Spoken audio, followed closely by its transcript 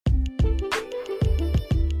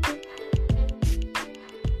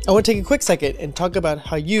I want to take a quick second and talk about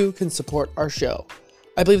how you can support our show.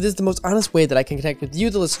 I believe this is the most honest way that I can connect with you,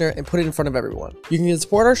 the listener, and put it in front of everyone. You can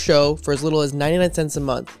support our show for as little as 99 cents a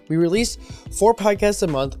month. We release 4 podcasts a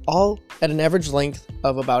month, all at an average length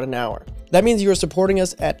of about an hour. That means you are supporting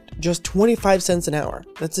us at just 25 cents an hour.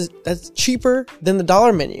 That's cheaper than the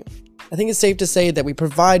dollar menu. I think it's safe to say that we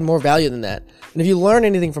provide more value than that. And if you learn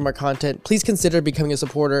anything from our content, please consider becoming a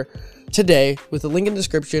supporter today with the link in the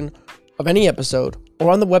description of any episode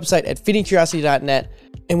or on the website at feedingcuriosity.net.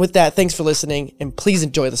 And with that, thanks for listening, and please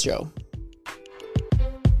enjoy the show.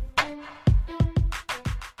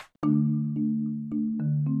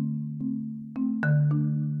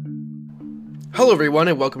 Hello everyone,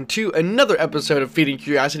 and welcome to another episode of Feeding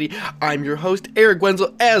Curiosity. I'm your host, Eric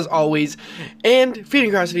Wenzel, as always, and Feeding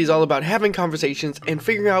Curiosity is all about having conversations and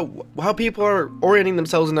figuring out how people are orienting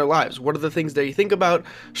themselves in their lives. What are the things they think about,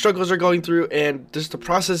 struggles they're going through, and just the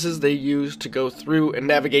processes they use to go through and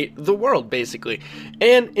navigate the world, basically.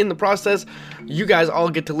 And in the process, you guys all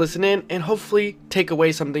get to listen in and hopefully take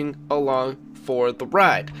away something along for the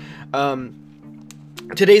ride.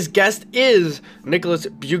 Today's guest is Nicholas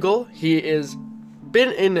Bugle. He is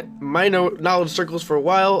been in my knowledge circles for a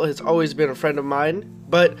while, has always been a friend of mine,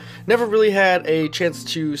 but never really had a chance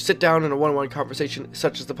to sit down in a one-on-one conversation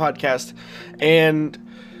such as the podcast. And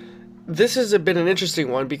this has been an interesting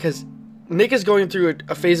one because Nick is going through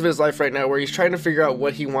a phase of his life right now where he's trying to figure out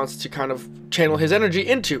what he wants to kind of channel his energy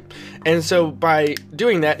into. And so by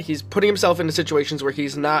doing that, he's putting himself into situations where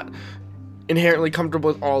he's not inherently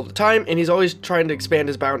comfortable all the time, and he's always trying to expand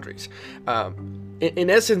his boundaries.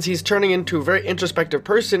 In essence, he's turning into a very introspective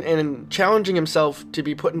person and challenging himself to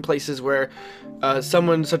be put in places where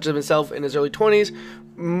someone such as himself in his early 20s,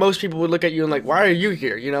 most people would look at you and like, why are you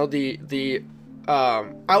here? You know, the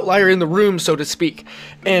outlier in the room, so to speak.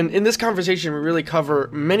 And in this conversation, we really cover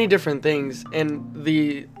many different things. And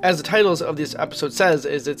as the titles of this episode says,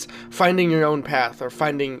 is it's finding your own path or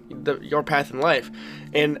finding your path in life.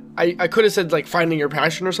 And I could have said like finding your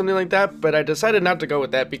passion or something like that, but I decided not to go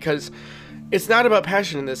with that because it's not about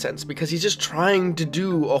passion in this sense, because he's just trying to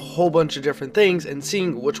do a whole bunch of different things and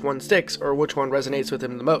seeing which one sticks or which one resonates with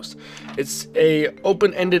him the most. It's a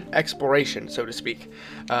open-ended exploration, so to speak.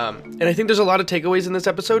 And I think there's a lot of takeaways in this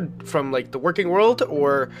episode from like the working world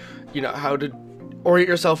or, you know, how to orient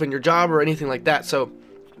yourself in your job or anything like that. So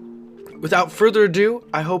without further ado,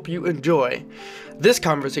 I hope you enjoy this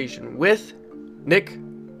conversation with Nick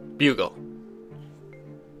Bugle.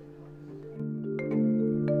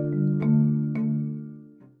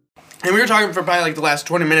 And we were talking for probably like the last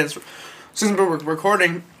 20 minutes since we were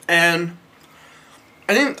recording, and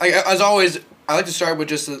I think, like, as always, I like to start with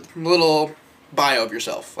just a little bio of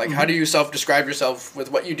yourself. Like, how do you self-describe yourself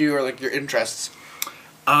with what you do or, like, your interests?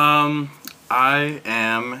 I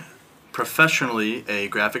am professionally a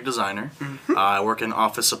graphic designer. I work in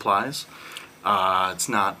office supplies. It's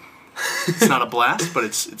not a blast, but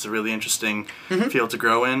it's a really interesting field to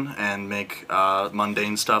grow in and make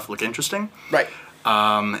mundane stuff look interesting. Right.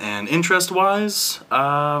 And interest-wise,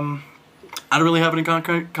 I don't really have any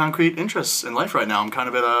concrete interests in life right now. I'm kind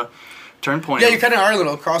of at a turn point. Yeah, you kind of are a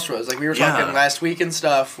little crossroads. Like, we were talking last week and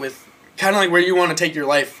stuff with kind of like where you want to take your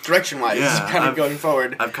life direction-wise, kind of going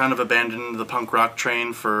forward. I've kind of abandoned the punk rock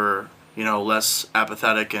train for, you know, less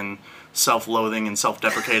apathetic and self-loathing and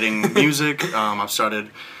self-deprecating music. I've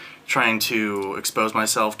started trying to expose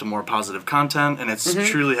myself to more positive content, and it's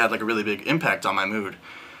truly had like a really big impact on my mood.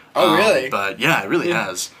 Oh, really? But yeah, it really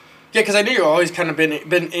has. Yeah, because I knew you've always kind of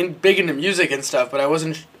been big into music and stuff, but I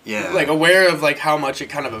wasn't like aware of like how much it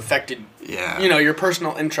kind of affected you know, your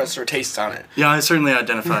personal interests or tastes on it. Yeah, I certainly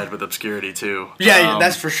identified with obscurity too. Yeah,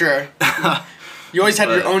 that's for sure. You always had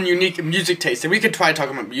your own unique music taste, and we could try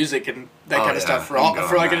talking about music and that kind of stuff for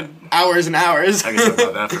hours and hours. I could talk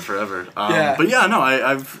about that for forever. But yeah, no,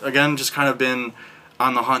 I've again just kind of been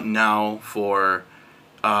on the hunt now for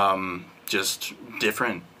just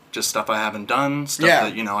different. Just stuff I haven't done, stuff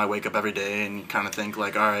that, you know, I wake up every day and you kind of think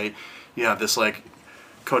like, all right, you have this like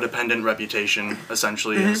codependent reputation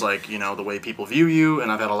essentially is like, you know, the way people view you,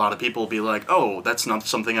 and I've had a lot of people be like, oh, that's not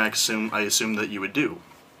something I assume that you would do.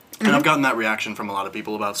 And I've gotten that reaction from a lot of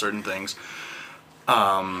people about certain things.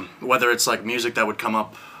 Whether it's like music that would come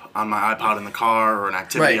up on my iPod in the car or an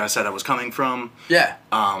activity I said I was coming from. Yeah.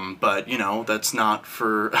 But, you know, that's not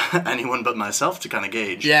for anyone but myself to kind of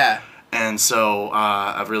gauge. Yeah. And so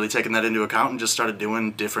I've really taken that into account and just started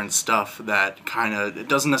doing different stuff that kind of, it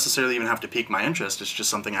doesn't necessarily even have to pique my interest. It's just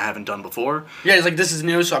something I haven't done before. Yeah, it's like, this is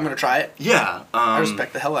new, so I'm going to try it. Yeah. I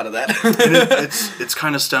respect the hell out of that. And it's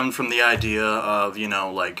kind of stemmed from the idea of, you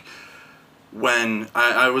know, like, when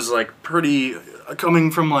I was, like, pretty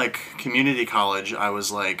coming from like community college, I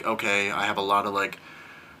was like, okay, I have a lot of like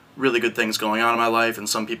really good things going on in my life, and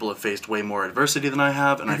some people have faced way more adversity than I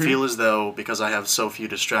have, and I feel as though because I have so few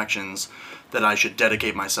distractions that I should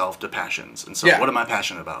dedicate myself to passions. And so what am I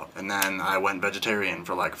passionate about? And then I went vegetarian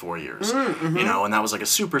for like 4 years, you know, and that was like a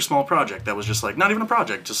super small project that was just like not even a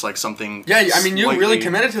project, just like something I mean, you really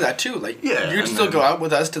committed to that too. Like, you'd still then go out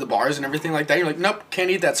with us to the bars and everything like that. You're like, nope, can't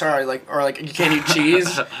eat that, sorry. Like, or like, you can't eat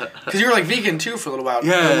cheese. Because you were like vegan too for a little while,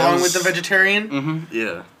 along with the vegetarian.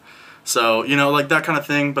 Yeah. So, you know, like that kind of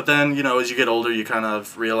thing. But then, you know, as you get older, you kind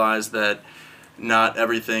of realize that not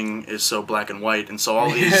everything is so black and white. And so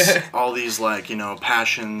all these like, you know,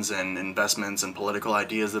 passions and investments and political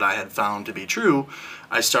ideas that I had found to be true,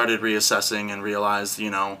 I started reassessing and realized, you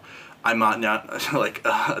know, I might not, like,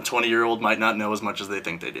 a 20-year-old might not know as much as they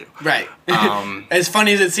think they do. Right. As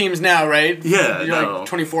funny as it seems now, right? Yeah, You're like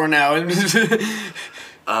 24 now.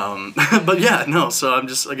 But yeah, no, so I'm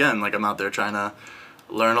just, again, like, I'm out there trying to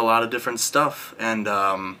learn a lot of different stuff, and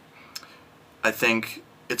I think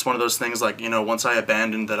it's one of those things, like, you know, once I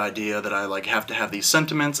abandoned that idea that I, like, have to have these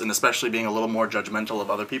sentiments, and especially being a little more judgmental of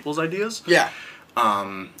other people's ideas,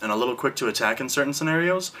 and a little quick to attack in certain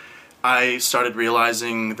scenarios, I started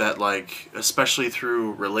realizing that, like, especially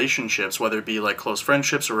through relationships, whether it be, like, close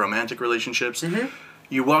friendships or romantic relationships,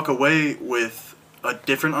 you walk away with a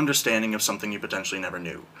different understanding of something you potentially never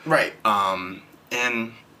knew. Right.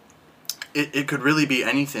 And it could really be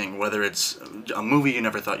anything, whether it's a movie you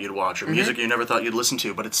never thought you'd watch or music you never thought you'd listen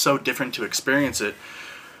to, but it's so different to experience it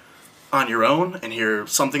on your own and hear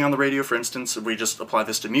something on the radio. For instance, if we just apply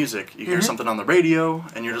this to music, you hear something on the radio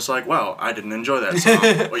and you're just like, wow, I didn't enjoy that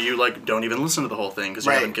song. Or you like don't even listen to the whole thing because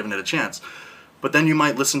you haven't given it a chance. But then you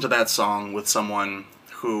might listen to that song with someone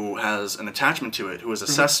who has an attachment to it, who has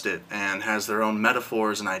assessed it and has their own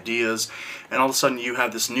metaphors and ideas, and all of a sudden you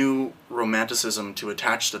have this new romanticism to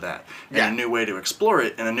attach to that, and a new way to explore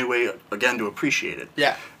it, and a new way, again, to appreciate it.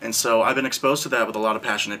 Yeah. And so I've been exposed to that with a lot of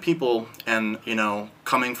passionate people, and, you know,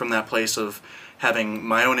 coming from that place of having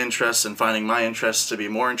my own interests and finding my interests to be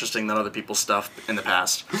more interesting than other people's stuff in the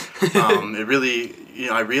past, it really, you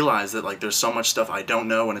know, I realized that, like, there's so much stuff I don't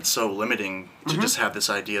know, and it's so limiting to just have this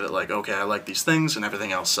idea that, like, okay, I like these things and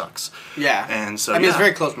everything else sucks. Yeah. And so, I mean, it's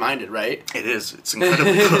very close-minded, right? It is. It's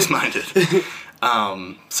incredibly close-minded.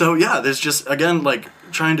 So, yeah, there's just, again, like,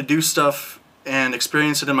 trying to do stuff and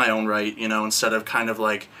experience it in my own right, you know, instead of kind of,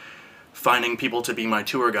 like, finding people to be my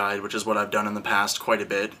tour guide, which is what I've done in the past quite a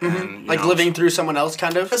bit. And, like, living through someone else,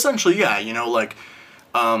 kind of? Essentially, yeah. You know, like,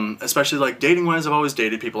 especially, like, dating-wise, I've always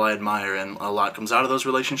dated people I admire, and a lot comes out of those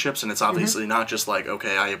relationships, and it's obviously not just like,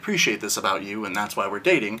 okay, I appreciate this about you, and that's why we're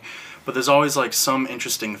dating, but there's always, like, some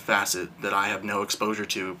interesting facet that I have no exposure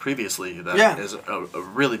to previously that is a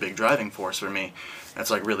really big driving force for me.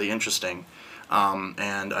 That's, like, really interesting.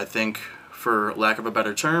 And I think, for lack of a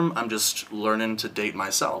better term, I'm just learning to date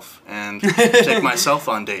myself and take myself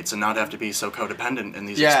on dates and not have to be so codependent in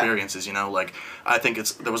these experiences, you know? Like, I think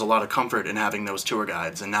there was a lot of comfort in having those tour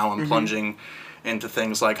guides, and now I'm plunging into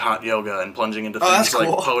things like hot yoga and plunging into things like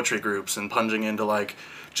poetry groups and plunging into, like,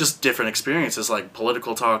 just different experiences, like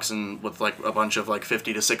political talks and with, like, a bunch of, like,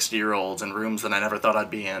 50 to 60-year-olds in rooms that I never thought I'd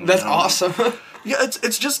be in. That's awesome. Yeah,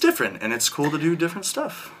 it's just different, and it's cool to do different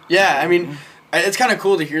stuff. Yeah, I mean, it's kind of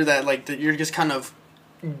cool to hear that, like, that you're just kind of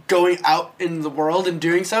going out in the world and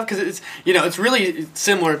doing stuff, because it's, you know, it's really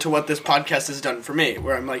similar to what this podcast has done for me,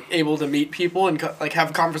 where I'm, like, able to meet people and, like,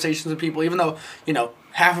 have conversations with people, even though, you know,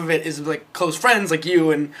 half of it is, like, close friends like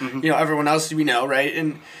you and, you know, everyone else we know, right?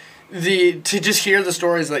 And to just hear the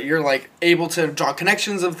stories that you're, like, able to draw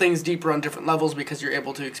connections of things deeper on different levels because you're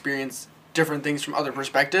able to experience different things from other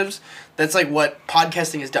perspectives, that's, like, what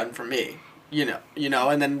podcasting has done for me. You know,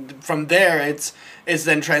 and then from there, it's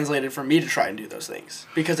then translated for me to try and do those things,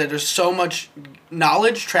 because there's so much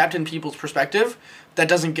knowledge trapped in people's perspective that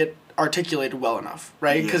doesn't get articulated well enough,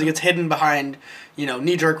 right? Because it gets hidden behind, you know,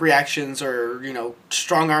 knee-jerk reactions or, you know,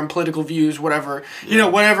 strong-arm political views, whatever, you know,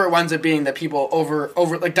 whatever it winds up being that people over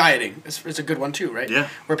like dieting is a good one too, right? Yeah.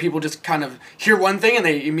 Where people just kind of hear one thing and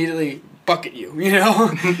they immediately bucket you, you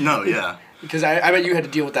know? No, yeah. Because I bet you had to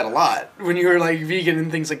deal with that a lot when you were, like, vegan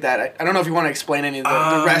and things like that. I don't know if you want to explain any of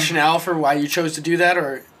the rationale for why you chose to do that,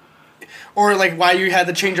 or like, why you had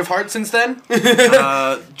the change of heart since then?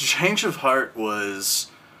 Change of heart was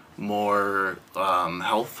more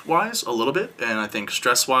health-wise, a little bit, and I think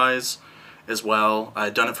stress-wise as well. I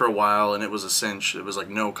had done it for a while, and it was a cinch. It was, like,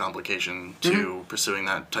 no complication to pursuing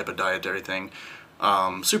that type of dietary thing.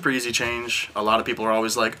 Super easy change. A lot of people are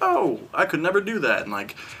always like, oh, I could never do that, and,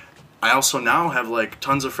 like, I also now have, like,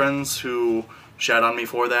 tons of friends who shat on me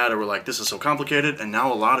for that or were like, this is so complicated. And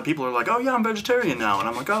now a lot of people are like, oh yeah, I'm vegetarian now. And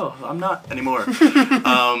I'm like, oh, I'm not anymore.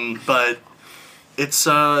 But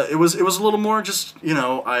it was a little more just, you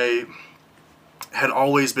know, I had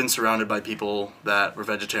always been surrounded by people that were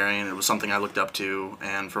vegetarian. It was something I looked up to.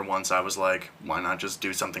 And for once I was like, why not just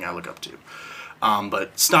do something I look up to?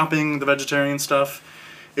 But stopping the vegetarian stuff,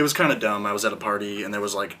 it was kind of dumb. I was at a party and there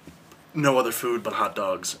was like no other food but hot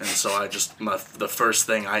dogs, and so I just the first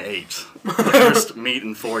thing I ate, the first meat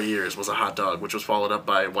in 4 years was a hot dog, which was followed up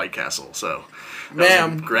by White Castle. So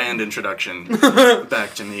that was a grand introduction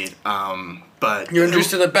back to meat. But you're introduced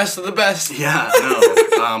to the best of the best. Yeah,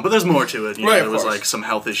 no. But there's more to it. You know, right, there was like some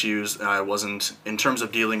health issues. I wasn't, in terms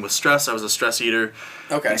of dealing with stress, I was a stress eater.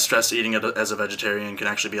 Okay. And stress eating as a vegetarian can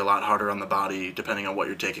actually be a lot harder on the body depending on what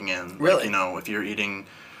you're taking in. Really? Like, you know, if you're eating.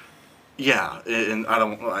 Yeah, and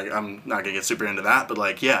I'm not gonna get super into that, but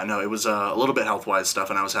like, yeah, no, it was a little bit health-wise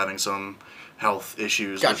stuff, and I was having some health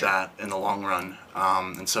issues with that in the long run,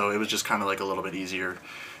 and so it was just kind of like a little bit easier,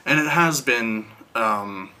 and it has been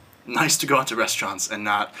nice to go out to restaurants and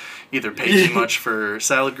not either pay too much for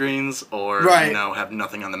salad greens or you know, have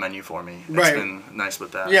nothing on the menu for me. It's been nice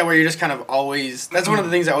with that. Yeah, where you're just kind of always. That's one of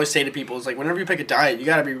the things I always say to people is like, whenever you pick a diet, you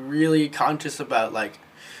got to be really conscious about like,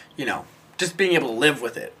 you know, just being able to live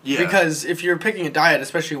with it. Yeah. Because if you're picking a diet,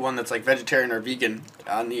 especially one that's like vegetarian or vegan,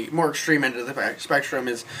 on the more extreme end of the spectrum,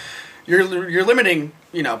 is you're limiting,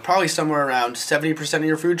 you know, probably somewhere around 70% of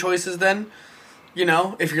your food choices then, you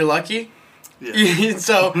know, if you're lucky. Yeah.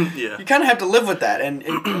 So you kind of have to live with that.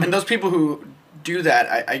 And those people who do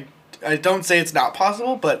that, I don't say it's not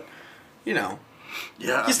possible, but, you know,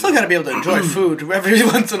 you still got to be able to enjoy food every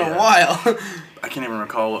once in a while. I can't even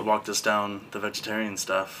recall what walked us down the vegetarian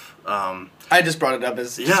stuff. I just brought it up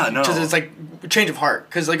as because it's like change of heart,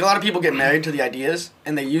 because like a lot of people get married to the ideas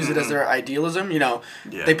and they use it as their idealism, you know.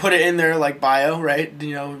 They put it in their like bio, right,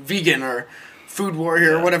 you know, vegan or food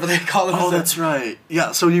warrior or whatever they call it. Oh, that's right.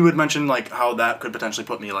 Yeah, so you would mention like how that could potentially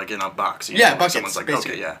put me like in a box. You know, buckets, someone's like,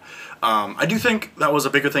 basically. okay, I do think that was a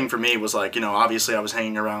bigger thing for me, was like, you know, obviously I was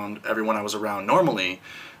hanging around everyone I was around normally.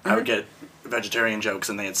 I would get vegetarian jokes,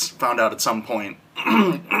 and they had found out at some point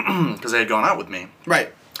because they had gone out with me.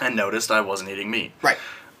 Right. And noticed I wasn't eating meat. Right.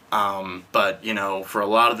 But, you know, for a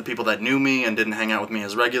lot of the people that knew me and didn't hang out with me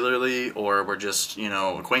as regularly or were just, you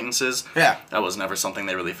know, acquaintances, that was never something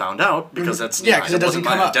they really found out, because that's it wasn't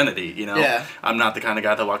my identity, you know? Yeah. I'm not the kind of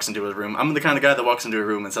guy that walks into a room. I'm the kind of guy that walks into a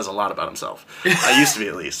room and says a lot about himself. I used to be,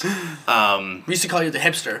 at least. We used to call you the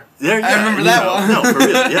hipster. I remember that one. No, for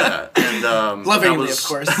real, yeah. And, lovingly, of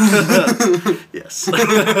course. Yes.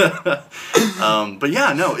 But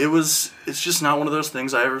yeah, no, it's just not one of those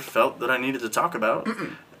things I ever felt that I needed to talk about.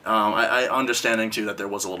 I understanding too that there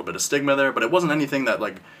was a little bit of stigma there, but it wasn't anything that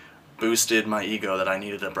like boosted my ego that I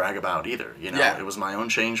needed to brag about either. You know, it was my own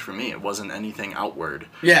change for me. It wasn't anything outward.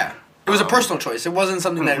 Yeah, it was a personal choice. It wasn't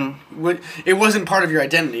something that it wasn't part of your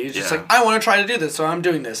identity. It's just like, I want to try to do this, so I'm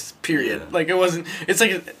doing this. Period. Like it wasn't. It's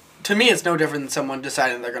like, to me, it's no different than someone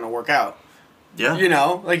deciding they're going to work out. Yeah. You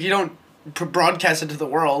know, like you don't broadcast it to the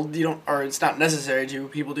world. You don't, or it's not necessary to.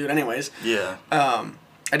 People do it anyways. Yeah.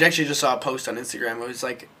 I actually just saw a post on Instagram. It was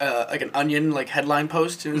like an Onion like headline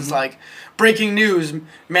post. It was like, breaking news: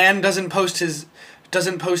 man doesn't post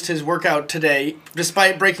his workout today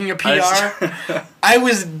despite breaking a PR. I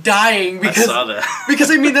was dying because I saw that. Because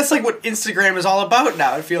I mean that's like what Instagram is all about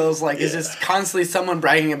now. It feels like is just constantly someone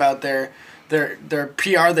bragging about their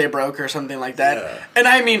PR they broke or something like that. Yeah. And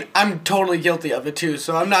I mean, I'm totally guilty of it too.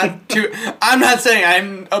 So I'm not saying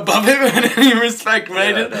I'm above it in any respect,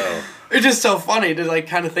 but it's just so funny to like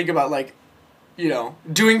kind of think about like, you know,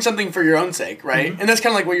 doing something for your own sake, right? And that's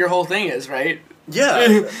kind of like what your whole thing is, right?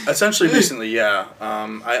 Yeah, essentially recently, yeah.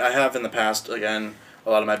 I have in the past, again,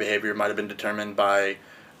 a lot of my behavior might have been determined by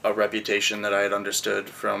a reputation that I had understood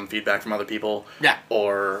from feedback from other people. Yeah.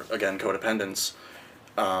 Or, again, codependence.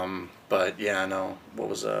 But yeah, no, what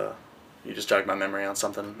was you just jogged my memory on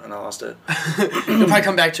something and I lost it. You'll probably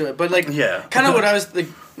come back to it, but like, kind of what I was like.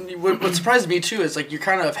 What surprised me too is like you're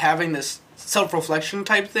kind of having this self-reflection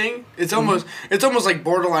type thing. It's almost like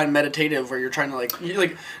borderline meditative, where you're trying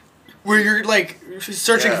to where you're like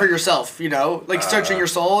searching for yourself, you know, like searching your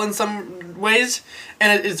soul in some ways.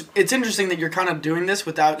 And it's interesting that you're kind of doing this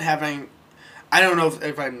without having. I don't know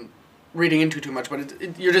if I'm reading into too much,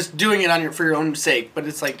 but you're just doing it for your own sake. But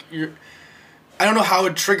it's like I don't know how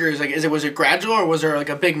it triggers. Like, was it gradual, or was there like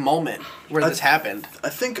a big moment where this happened? I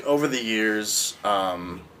think over the years,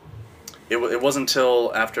 it wasn't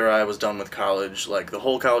until after I was done with college, like the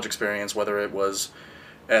whole college experience, whether it was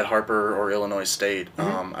at Harper or Illinois State,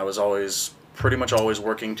 I was always pretty much always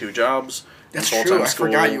working 2 jobs. That's true. I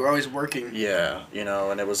forgot you were always working. Yeah,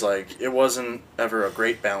 and it was like, it wasn't ever a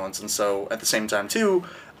great balance. And so at the same time, too,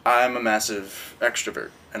 I'm a massive extrovert,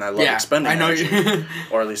 and I love expending energy.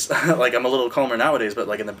 Or at least, like, I'm a little calmer nowadays, but,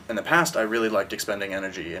 like, in the past, I really liked expending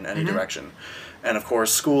energy in any direction. And, of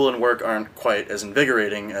course, school and work aren't quite as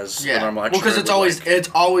invigorating as the normal extrovert. Well, because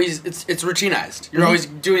it's routinized. You're always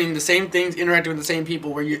doing the same things, interacting with the same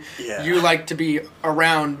people, where you like to be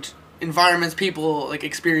around environments, people, like,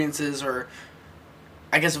 experiences, or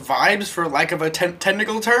I guess vibes, for lack of a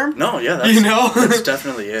technical term. No, yeah, that's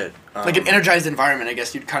definitely it. Like an energized environment, I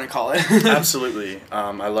guess you'd kind of call it. Absolutely.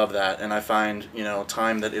 I love that. And I find,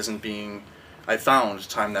 time that isn't being... I found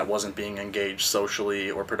time that wasn't being engaged socially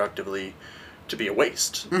or productively to be a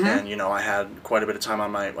waste. And, I had quite a bit of time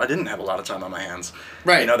on my... I didn't have a lot of time on my hands.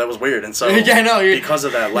 Right. That was weird. And so, because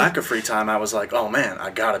of that lack of free time, I was like, oh, man, I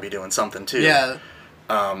gotta be doing something, too. Yeah.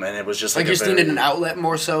 And it was just like you just needed an outlet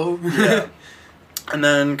more so. Yeah. And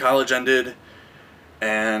then college ended,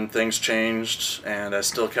 and things changed, and I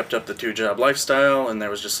still kept up the 2-job lifestyle, and there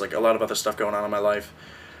was just, like, a lot of other stuff going on in my life.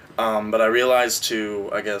 But I realized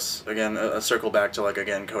I guess, again, a circle back to, like,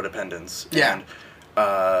 again, codependence. Yeah. And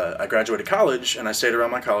I graduated college, and I stayed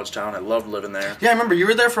around my college town. I loved living there. Yeah, I remember you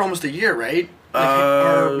were there for almost a year, right?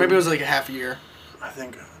 Or maybe it was, like, a half a year. I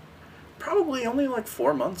think probably only, like,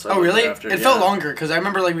 4 months. Oh, really? It felt longer, because I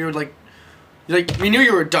remember, like, we would, like, we knew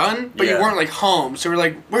you were done, but you weren't, like, home. So we were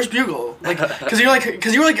like, "Where's Bugle?" Like, because you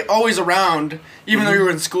were like always around, even though you were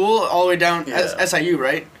in school, all the way down SIU,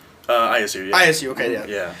 right? ISU, yeah. ISU, okay,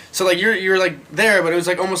 yeah. So like you're like there, but it was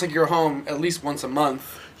like almost like you were home at least once a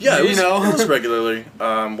month. Yeah, it was regularly.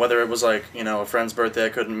 Whether it was like a friend's birthday I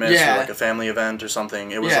couldn't miss, or like a family event or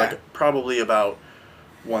something, it was like probably about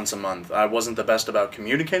once a month. I wasn't the best about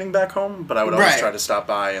communicating back home, but I would always try to stop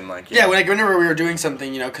by and like... like whenever we were doing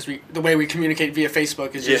something, because the way we communicate via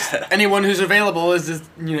Facebook is just anyone who's available is just,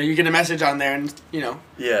 you get a message on there and, you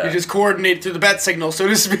just coordinate through the bat signal, so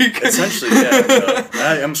to speak. Essentially, yeah.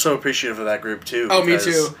 I'm so appreciative of that group, too. Oh, because,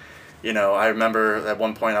 me too. I remember at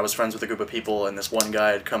one point I was friends with a group of people, and this one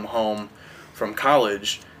guy had come home from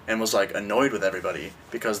college and was, like, annoyed with everybody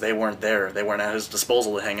because they weren't there. They weren't at his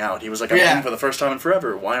disposal to hang out. He was like, I'm home for the first time in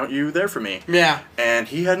forever. Why aren't you there for me? Yeah. And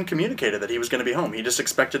he hadn't communicated that he was going to be home. He just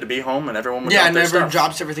expected to be home and everyone would drop their stuff. Yeah, and everyone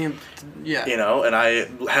drops everything. Yeah. And I,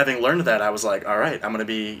 having learned that, I was like, all right, I'm going to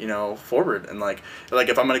be, forward. And, like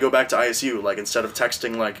if I'm going to go back to ISU, like, instead of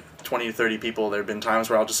texting, like, 20 to 30 people, there have been times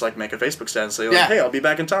where I'll just, like, make a Facebook status and say, like, hey, I'll be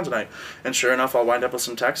back in town tonight. And sure enough, I'll wind up with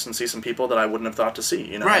some texts and see some people that I wouldn't have thought to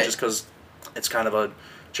see, just because it's kind of a...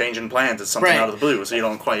 change in plans. It's something out of the blue, so you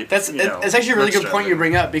don't quite. It's actually a really good point you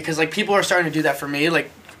bring up, because like people are starting to do that for me. Like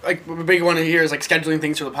a big one here is like scheduling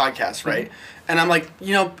things for the podcast, right? Mm-hmm. And I'm like,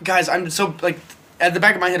 guys, I'm so like at the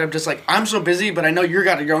back of my head, I'm just like, I'm so busy, but I know you've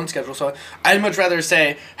got your own schedule, so I'd much rather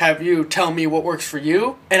have you tell me what works for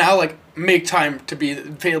you, and I'll like make time to be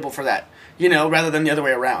available for that. Rather than the other way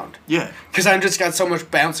around. Yeah. Because I've just got so much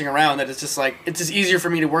bouncing around that it's just like, it's just easier for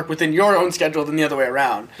me to work within your own schedule than the other way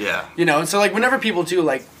around. Yeah. And so like whenever people do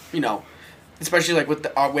like, especially like with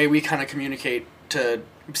our way we kind of communicate to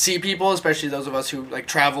see people, especially those of us who like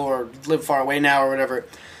travel or live far away now or whatever,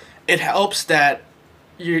 it helps that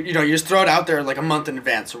you just throw it out there like a month in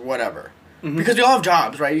advance or whatever. Mm-hmm. Because we all have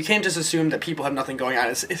jobs, right? You can't just assume that people have nothing going on.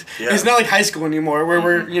 It's not like high school anymore where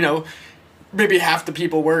we're, maybe half the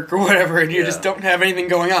people work or whatever, and you just don't have anything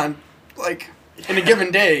going on. Like, in a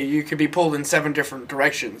given day, you could be pulled in 7 different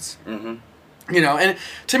directions. Mm-hmm. And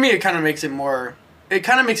to me, it kind of makes it more... It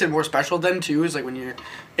kind of makes it more special then, too, is like when you're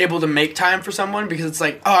able to make time for someone, because it's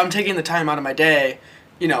like, oh, I'm taking the time out of my day,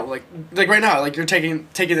 like right now, like you're taking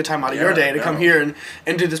the time out of your day to come here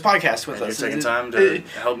and do this podcast with us. You're taking time to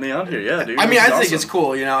help me out here, dude. I mean, I think it's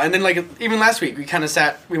cool, and then like even last week we kind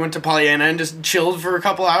of we went to Pollyanna and just chilled for a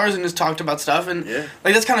couple hours and just talked about stuff, and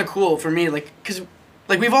like that's kind of cool for me, like because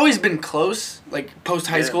like we've always been close, like post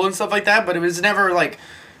high school and stuff like that, but it was never like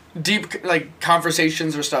deep like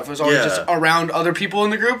conversations or stuff. It was always just around other people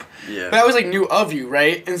in the group. Yeah. But I always like knew of you,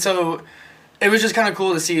 right? And so it was just kind of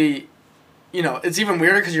cool to see. It's even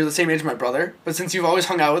weirder because you're the same age as my brother. But since you've always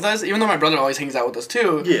hung out with us, even though my brother always hangs out with us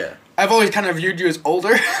too, I've always kind of viewed you as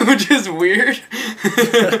older, which is weird.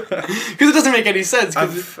 Because it doesn't make any sense.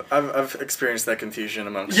 I've experienced that confusion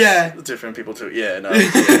amongst different people too. Yeah, no.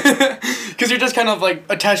 Because you're just kind of like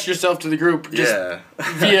attached yourself to the group just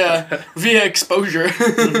via exposure.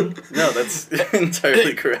 Mm-hmm. No, that's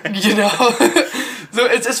entirely correct. So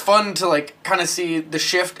it's just fun to like kind of see the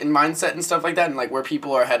shift in mindset and stuff like that, and like where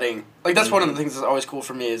people are heading. Like that's one of the things that's always cool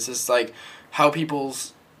for me is just like how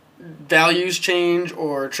people's values change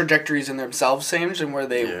or trajectories in themselves change and where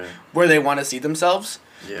they want to see themselves.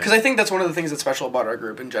 Because I think that's one of the things that's special about our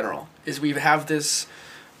group in general is we have this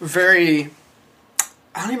very,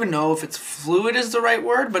 I don't even know if it's fluid is the right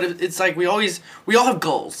word, but it's like we all have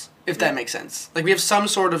goals, if that makes sense. Like we have some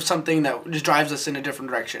sort of something that just drives us in a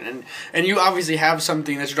different direction. And you obviously have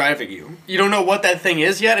something that's driving you. You don't know what that thing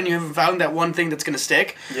is yet, and you haven't found that one thing that's going to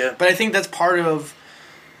stick. Yeah. But I think that's part of,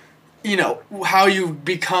 you know, how you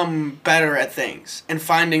become better at things and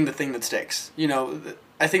finding the thing that sticks. You know,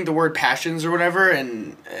 I think the word passions or whatever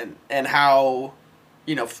and how,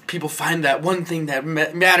 you know, people find that one thing that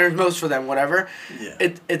matters most for them, whatever.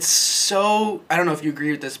 Yeah. It's so, I don't know if you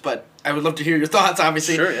agree with this, but I would love to hear your thoughts,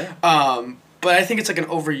 obviously. Sure, yeah. But I think it's like an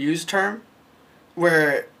overused term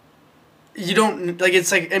where you don't, like,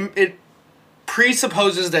 it's like, it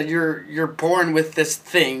presupposes that you're born with this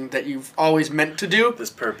thing that you've always meant to do.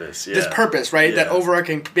 This purpose, yeah. This purpose, right? Yeah. That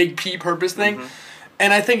overarching big P purpose thing. Mm-hmm.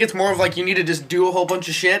 And I think it's more of like you need to just do a whole bunch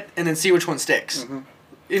of shit and then see which one sticks. Mm-hmm.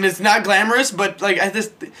 And it's not glamorous, but like I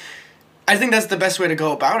think that's the best way to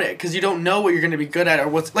go about it because you don't know what you're going to be good at or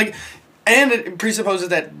what's like, and it presupposes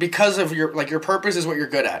that because of your purpose is what you're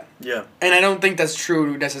good at. Yeah. And I don't think that's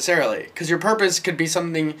true necessarily because your purpose could be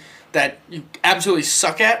something that you absolutely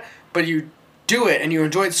suck at, but you do it and you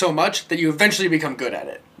enjoy it so much that you eventually become good at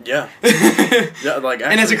it. Yeah. Yeah, like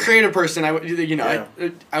actually, and as a creative person, I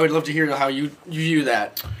would love to hear how you view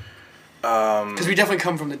that. Because we definitely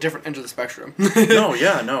come from the different ends of the spectrum.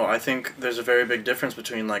 No. I think there's a very big difference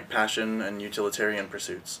between like passion and utilitarian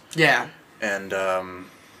pursuits. Yeah. And I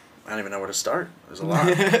don't even know where to start. There's a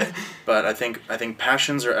lot. But I think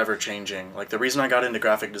passions are ever changing. Like the reason I got into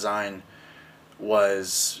graphic design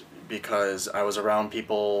was because I was around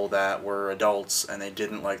people that were adults and they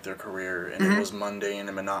didn't like their career and it was mundane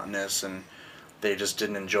and monotonous and they just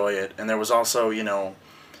didn't enjoy it. And there was also, you know,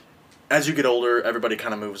 as you get older, everybody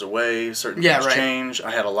kind of moves away. Certain things change.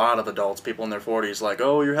 I had a lot of adults, people in their 40s, like,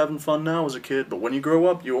 oh, you're having fun now as a kid, but when you grow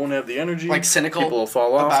up, you won't have the energy. Like cynical. People will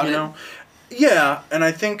fall off, you know. Yeah, and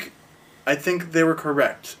I think they were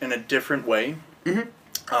correct in a different way.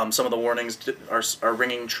 Mm-hmm. Some of the warnings are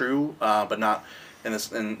ringing true, but not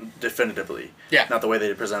in definitively. Yeah. Not the way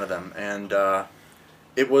they presented them, and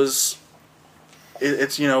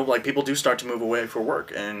it's you know, like people do start to move away for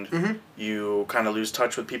work and you kind of lose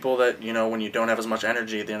touch with people that, you know, when you don't have as much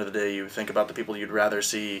energy at the end of the day, you think about the people you'd rather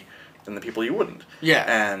see than the people you wouldn't. Yeah.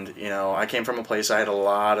 And, you know, I came from a place I had a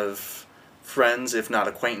lot of friends, if not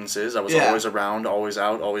acquaintances. I was always around, always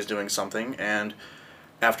out, always doing something. And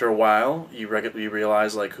after a while, you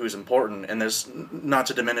realize, like, who's important. And there's, not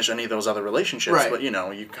to diminish any of those other relationships, but, you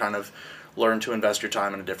know, you kind of learn to invest your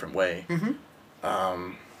time in a different way. Mm-hmm.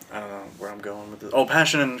 I don't know where I'm going with this. Oh,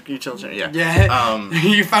 passion and utilitarian. Yeah.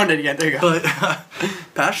 You found it again. There you go. But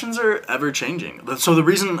passions are ever changing. So the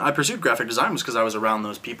reason I pursued graphic design was because I was around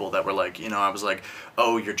those people that were like, you know, I was like,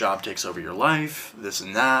 oh, your job takes over your life, this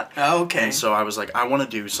and that. Oh, okay. And so I was like, I want to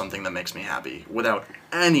do something that makes me happy without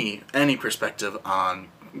any perspective on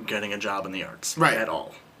getting a job in the arts. Right. At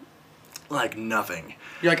all. Like nothing.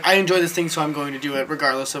 You're like, I enjoy this thing, so I'm going to do it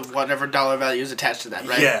regardless of whatever dollar value is attached to that,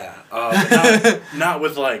 right? Yeah. Not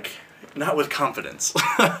with confidence.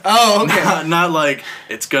 Oh, okay. Not like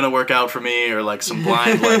it's gonna work out for me or like some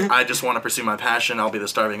blind like I just want to pursue my passion. I'll be the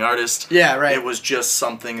starving artist. Yeah, right. It was just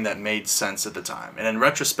something that made sense at the time, and in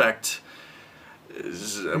retrospect,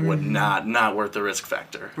 is not worth the risk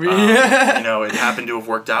factor. You know, it happened to have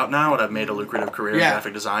worked out now, and I've made a lucrative career in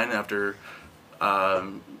graphic design after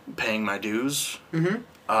paying my dues. Mm-hmm.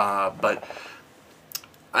 But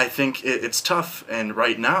I think it's tough, and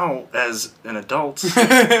right now, as an adult,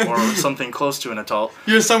 or something close to an adult...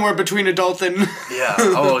 You're somewhere between adult and... Yeah,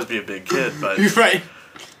 I'll always be a big kid, but... You're right.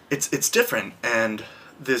 It's different, and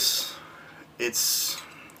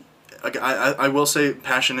I will say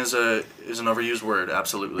passion is an overused word,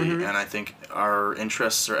 absolutely, and I think our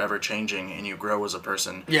interests are ever changing, and you grow as a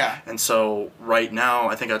person. Yeah. And so, right now,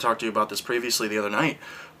 I think I talked to you about this previously the other night,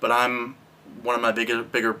 but I'm... One of my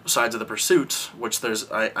bigger sides of the pursuit, which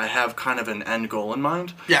I have kind of an end goal in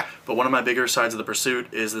mind. Yeah. But one of my bigger sides of the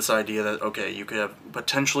pursuit is this idea that, okay, you could have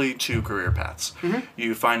potentially two career paths. Mm-hmm.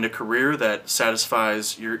 You find a career that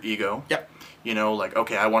satisfies your ego. Yep. You know, like,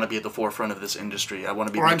 okay, I want to be at the forefront of this industry. I want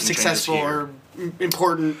to be making changes here. Or I'm successful or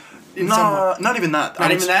important in No, not even that.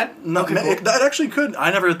 Not even that? No, okay, cool. That actually could.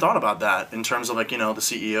 I never thought about that in terms of, like, you know, the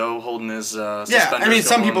CEO holding his suspenders. Yeah, I mean,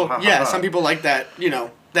 some people, some people like that, you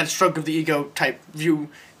know, that stroke of the ego type view,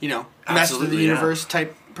 you know, master of the universe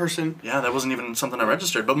type person. Yeah, that wasn't even something I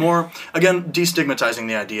registered. But more, again, destigmatizing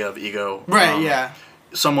the idea of ego. Right, yeah.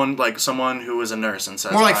 someone who is a nurse and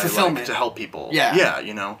says, more like I fulfillment. like to help people. Yeah. Yeah,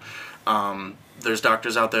 you know. There's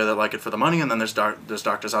doctors out there that like it for the money, and then there's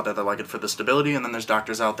doctors out there that like it for the stability, and then there's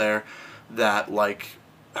doctors out there that like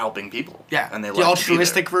helping people. Yeah. And they the like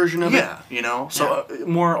altruistic version of it. Yeah, you know. So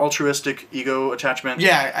more altruistic ego attachment.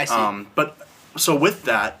 Yeah, I see. But so with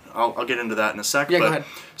that, I'll get into that in a sec. Yeah, but, go ahead.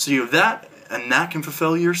 So you have that, and that can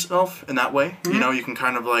fulfill yourself in that way. Mm-hmm. You know, you can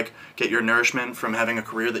kind of like get your nourishment from having a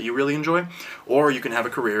career that you really enjoy, or you can have a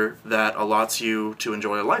career that allots you to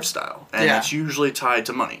enjoy a lifestyle, and it's usually tied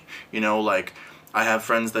to money. You know, like I have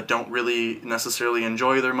friends that don't really necessarily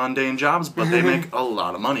enjoy their mundane jobs, but they make a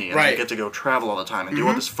lot of money, and they get to go travel all the time and do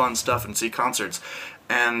all this fun stuff and see concerts,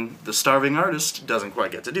 and the starving artist doesn't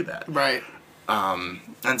quite get to do that. Right.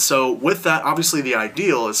 And so with that, obviously the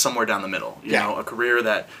ideal is somewhere down the middle. You know, a career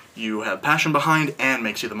that you have passion behind and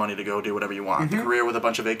makes you the money to go do whatever you want. A career with a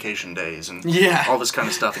bunch of vacation days and all this kind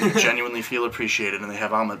of stuff, and you genuinely feel appreciated, and they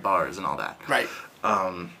have omelet bars and all that. Right.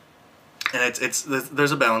 And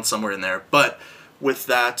there's a balance somewhere in there. But with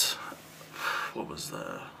that,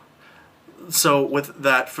 so with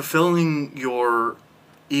that, fulfilling your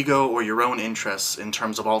ego or your own interests in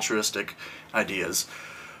terms of altruistic ideas,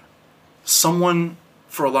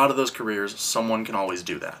 for a lot of those careers, someone can always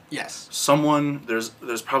do that. Yes.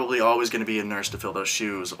 There's probably always going to be a nurse to fill those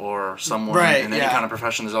shoes, or someone in any kind of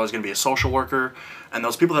profession. There's always going to be a social worker, and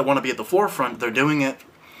those people that want to be at the forefront, they're doing it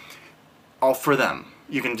all for them.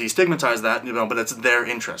 You can destigmatize that, you know, but it's their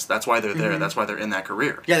interest. That's why they're there. That's why they're in that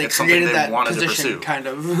career. Yeah, they it's created something they that wanted position, to pursue. kind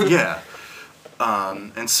of. Yeah.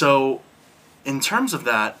 And so, in terms of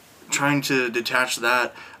that, trying to detach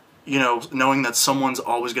that, you know, knowing that someone's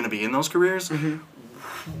always going to be in those careers,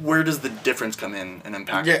 where does the difference come in and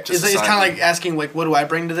impact? Yeah, it's kind of like asking, like, what do I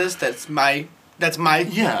bring to this? That's my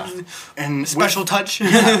and special touch.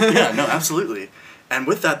 Yeah, no, absolutely. And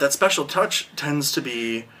with that special touch tends to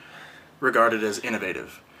be regarded as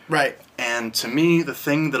innovative. Right. And to me, the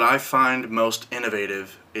thing that I find most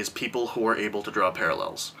innovative is people who are able to draw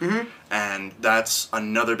parallels. Mm-hmm. And that's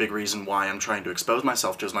another big reason why I'm trying to expose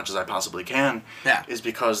myself to as much as I possibly can. Yeah. Is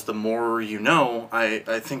because the more you know,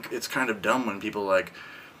 I think it's kind of dumb when people like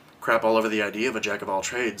crap all over the idea of a jack of all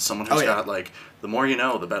trades. Someone who's got like, the more you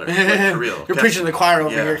know, the better. Like, for real. You're preaching the choir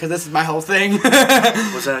over here, because this is my whole thing.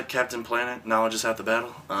 Was that Captain Planet? Knowledge is half the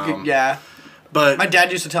battle? Yeah. But my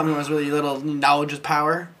dad used to tell me when I was really little, knowledge is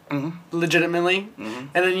power. Mm-hmm. Legitimately. Mm-hmm.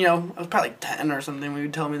 And then, you know, I was probably like 10 or something when he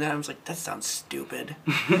would tell me that. I was like, that sounds stupid.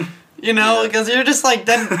 You know, because you're just like,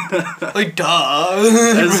 that, like, duh.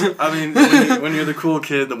 I mean, when you're the cool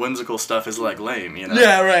kid, the whimsical stuff is, like, lame, you know?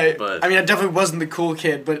 Yeah, right. But I mean, I definitely wasn't the cool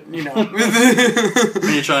kid, but, you know.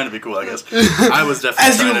 When you're trying to be cool, I guess. I was definitely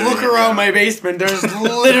As you look around my basement, there's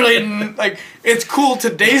literally, like, it's cool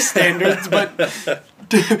today's standards, but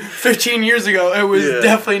 15 years ago, it was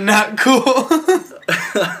definitely not cool.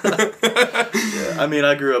 I mean,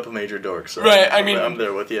 I grew up a major dork, so right, I mean, I'm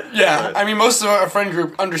there with you. Yeah, but. I mean, most of our friend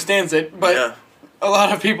group understands it, but a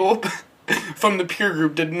lot of people from the peer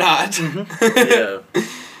group did not.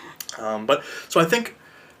 But so I think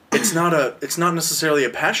it's not necessarily a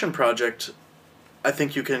passion project. I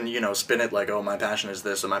think you can, you know, spin it like, oh, my passion is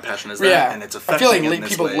this and my passion is that, and it's affecting I feel like in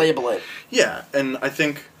this people way. label it. Yeah, and I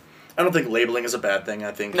don't think labeling is a bad thing.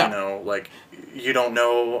 I think, you know, like, you don't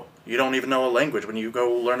even know a language. When you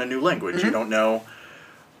go learn a new language, you don't know,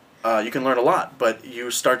 you can learn a lot, but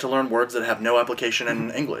you start to learn words that have no application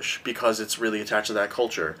in English because it's really attached to that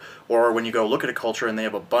culture. Or when you go look at a culture and they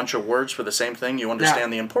have a bunch of words for the same thing, you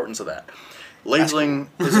understand the importance of that. Labeling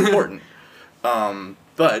is important,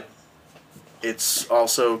 but it's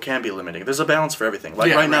also can be limiting. There's a balance for everything.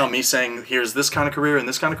 Like now, me saying, here's this kind of career and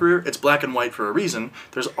this kind of career, it's black and white for a reason.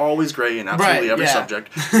 There's always gray in absolutely every subject.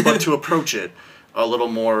 But to approach it a little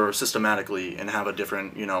more systematically and have a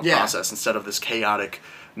different, you know, process instead of this chaotic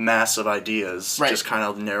mass of ideas, just kind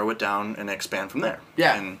of narrow it down and expand from there.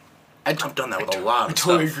 Yeah. And I've done that with a lot of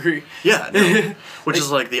stuff. I totally agree. Yeah. No, which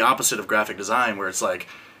is like the opposite of graphic design, where it's like,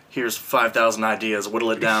 here's 5,000 ideas,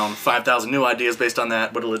 whittle it down, 5,000 new ideas based on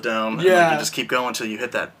that, whittle it down, and like you just keep going until you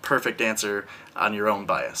hit that perfect answer on your own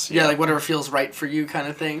bias. Yeah, like whatever feels right for you kind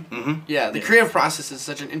of thing. Mm-hmm. Yeah, the creative process is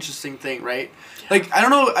such an interesting thing, right? Like, I don't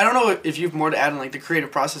know if you have more to add on, like, the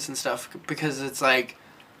creative process and stuff, because it's like,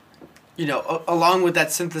 you know, along with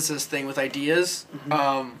that synthesis thing with ideas,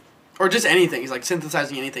 or just anything, it's like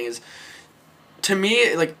synthesizing anything is, to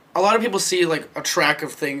me, like, a lot of people see, like, a track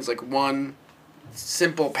of things, like, one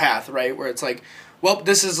simple path, right, where it's like, well,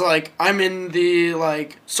 this is like, I'm in the,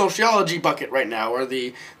 like, sociology bucket right now, or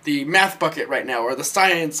the math bucket right now, or the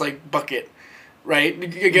science, like, bucket, right?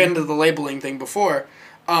 Again, to the labeling thing before.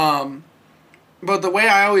 But the way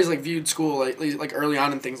I always like viewed school, like early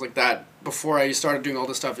on and things like that, before I started doing all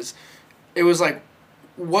this stuff, is it was like,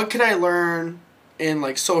 what could I learn in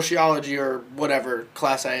like sociology or whatever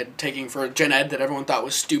class I had taking for gen ed that everyone thought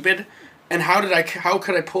was stupid, and how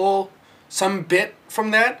could I pull some bit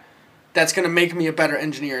from that that's going to make me a better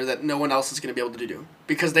engineer that no one else is going to be able to do,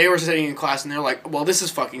 because they were sitting in class and they're like, well, this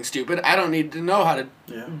is fucking stupid. I don't need to know how to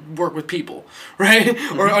work with people, right?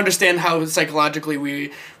 Or understand how psychologically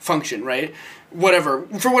we function, right? Whatever,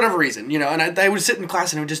 for whatever reason, you know. And I would sit in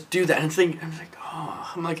class and I would just do that and think,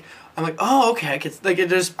 I'm like, oh, okay, I could, like,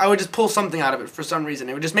 I would just pull something out of it for some reason.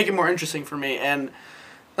 It would just make it more interesting for me. And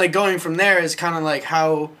like going from there is kind of like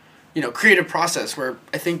how, you know, creative process, where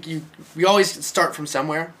I think we always start from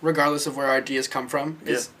somewhere, regardless of where our ideas come from.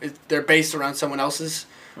 They're based around someone else's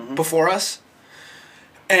before us.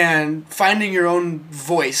 And finding your own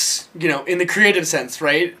voice, you know, in the creative sense,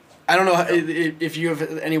 right? I don't know if you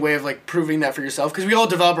have any way of like proving that for yourself, because we all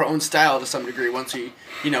develop our own style to some degree once you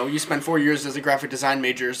spend 4 years as a graphic design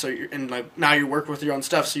major, so now you work with your own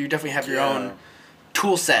stuff, so you definitely have your own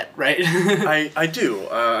tool set, right? I do.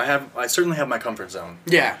 I certainly have my comfort zone.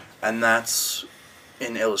 Yeah. And that's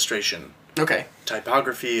in illustration. Okay.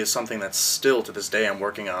 Typography is something that's still to this day I'm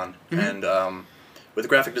working on. And with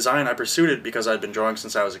graphic design, I pursued it because I'd been drawing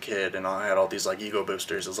since I was a kid, and I had all these like ego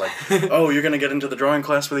boosters. It was like, oh, you're going to get into the drawing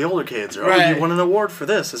class for the older kids, or oh, you won an award for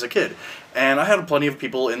this as a kid. And I had plenty of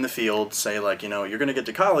people in the field say, like, you know, you're going to get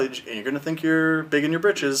to college and you're going to think you're big in your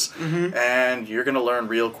britches, and you're going to learn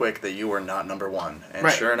real quick that you are not number one. And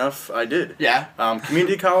sure enough, I did. Yeah.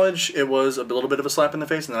 Community college, it was a little bit of a slap in the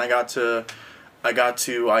face, and then I got to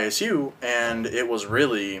ISU, and it was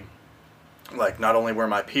really, like, not only were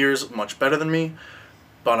my peers much better than me,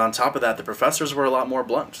 but on top of that, the professors were a lot more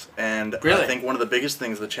blunt. And I think one of the biggest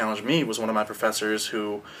things that challenged me was one of my professors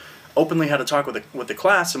who openly had a talk with the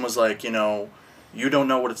class and was like, you know, you don't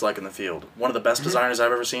know what it's like in the field. One of the best designers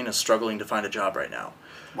I've ever seen is struggling to find a job right now.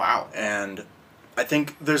 Wow. And I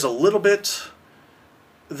think there's a little bit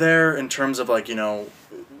there in terms of, like, you know,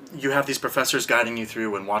 you have these professors guiding you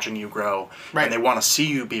through and watching you grow, and they want to see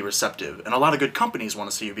you be receptive. And a lot of good companies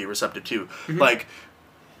want to see you be receptive too. Like,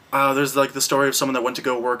 there's like the story of someone that went to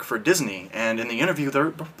go work for Disney, and in the interview,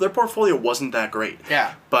 their portfolio wasn't that great.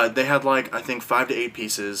 Yeah. But they had, like, I think 5 to 8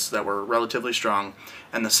 pieces that were relatively strong,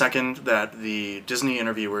 and the second that the Disney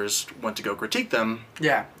interviewers went to go critique them,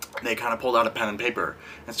 they kind of pulled out a pen and paper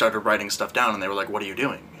and started writing stuff down, and they were like, what are you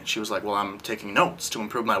doing? And she was like, well, I'm taking notes to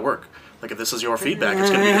improve my work. Like, if this is your feedback, it's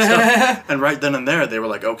going to be this stuff. And right then and there, they were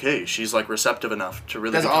like, okay, she's, like, receptive enough to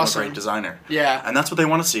really become a great designer. Yeah. And that's what they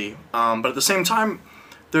want to see. But at the same time,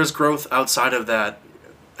 there's growth outside of that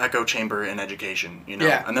echo chamber in education, you know?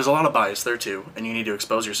 Yeah. And there's a lot of bias there, too, and you need to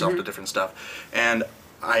expose yourself to different stuff. And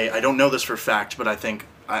I don't know this for fact, but I think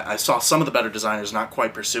I saw some of the better designers not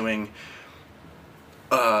quite pursuing,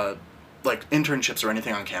 like, internships or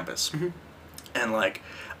anything on campus. And, like,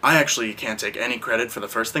 I actually can't take any credit for the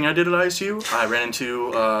first thing I did at ISU. I ran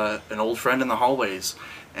into an old friend in the hallways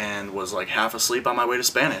and was, like, half asleep on my way to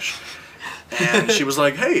Spanish. And she was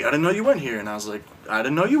like, hey, I didn't know you went here. And I was like, I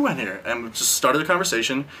didn't know you went here. And we just started a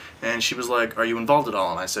conversation, and she was like, are you involved at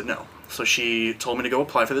all? And I said, no. So she told me to go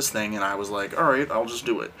apply for this thing, and I was like, all right, I'll just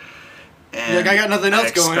do it. And like, I got nothing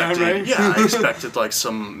else going on, right? Yeah, I expected, like,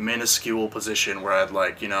 some minuscule position where I'd,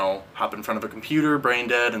 like, you know, hop in front of a computer, brain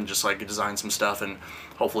dead, and just, like, design some stuff, and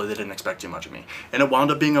hopefully they didn't expect too much of me. And it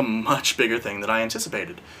wound up being a much bigger thing than I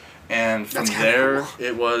anticipated. And from there, cool.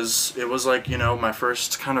 it was like, you know, my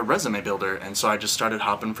first kind of resume builder. And so I just started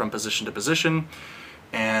hopping from position to position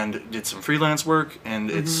and did some freelance work, and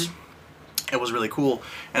it was really cool.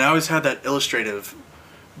 And I always had that illustrative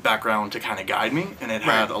background to kind of guide me, and it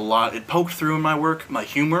had a lot, it poked through in my work. My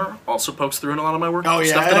humor also pokes through in a lot of my work. Oh,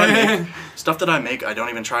 yeah. Stuff that I make, I don't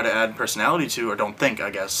even try to add personality to, or don't think, I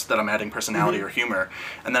guess, that I'm adding personality or humor.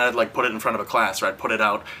 And then I'd, like, put it in front of a class, or I'd put it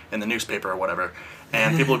out in the newspaper or whatever.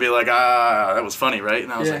 And people would be like, that was funny, right?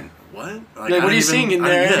 And I was like, what? Like, what are you seeing in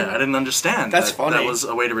there? I didn't understand. That's funny. That was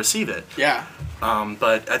a way to receive it. Yeah.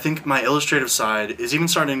 But I think my illustrative side is even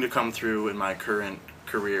starting to come through in my current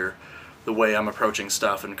career, the way I'm approaching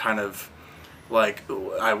stuff, and kind of, like,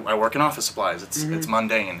 I work in office supplies. It's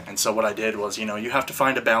mundane. And so what I did was, you know, you have to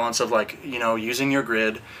find a balance of, like, you know, using your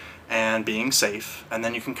grid and being safe, and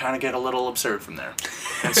then you can kind of get a little absurd from there.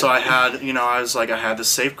 And so I had, you know, I had this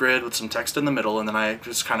safe grid with some text in the middle, and then I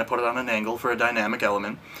just kind of put it on an angle for a dynamic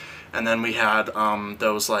element. And then we had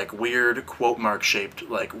those, like, weird quote mark shaped,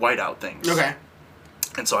 like, whiteout things. Okay.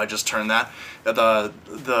 And so I just turned that, the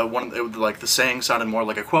saying sounded more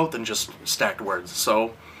like a quote than just stacked words.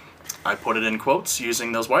 So I put it in quotes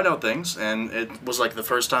using those whiteout things, and it was like the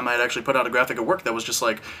first time I had actually put out a graphic at work that was just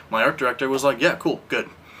like, my art director was like, yeah, cool, good.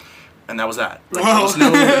 And that was that. Like,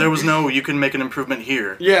 there was no, you can make an improvement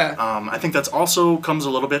here. Yeah. I think that's also comes a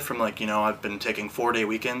little bit from like, I've been taking 4-day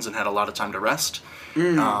weekends and had a lot of time to rest.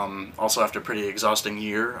 Also, after a pretty exhausting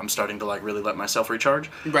year, I'm starting to like really let myself recharge.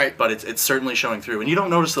 Right. But it's certainly showing through, and you don't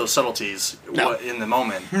notice those subtleties in the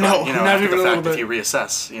moment. But, not after even the a little fact, bit. if you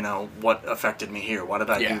reassess, what affected me here, why did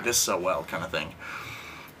I do this so well, kind of thing.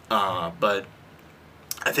 But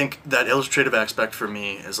I think that illustrative aspect for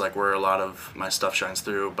me is like where a lot of my stuff shines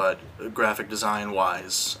through, but graphic design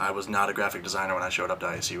wise, I was not a graphic designer when I showed up to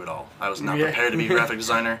ISU at all. I was not prepared to be a graphic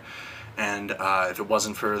designer. And if it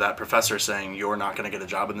wasn't for that professor saying, you're not going to get a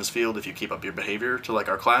job in this field if you keep up your behavior to like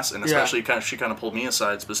our class, and especially she kind of pulled me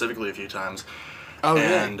aside specifically a few times. Oh,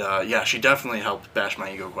 and she definitely helped bash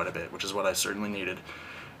my ego quite a bit, which is what I certainly needed.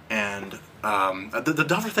 And the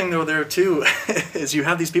tougher thing though there too is you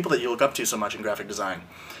have these people that you look up to so much in graphic design.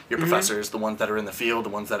 Your professors, the ones that are in the field, the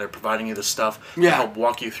ones that are providing you this stuff to help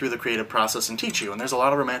walk you through the creative process and teach you. And there's a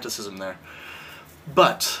lot of romanticism there.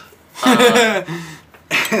 But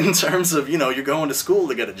in terms of, you're going to school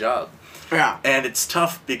to get a job. Yeah. And it's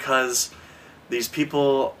tough because these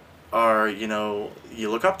people are, you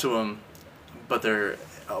look up to them, but they're...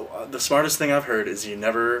 the smartest thing I've heard is you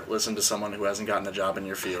never listen to someone who hasn't gotten a job in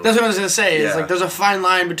your field. That's what I was going to say. It's like there's a fine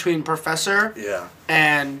line between professor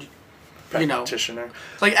and, practitioner.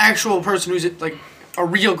 Like actual person who's like a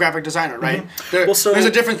real graphic designer, right? There's a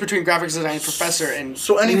difference between graphic design and professor. And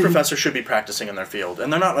so any professor should be practicing in their field,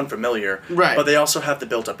 and they're not unfamiliar, right? But they also have the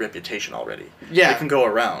built-up reputation already. Yeah. They can go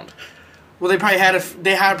around. Well, they probably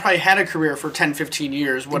had a career for 10, 15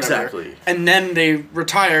 years, whatever. Exactly. And then they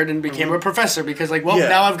retired and became a professor because, like,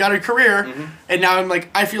 now I've got a career, and now I'm like,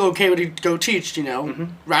 I feel okay to go teach,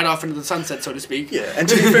 right off into the sunset, so to speak. Yeah, and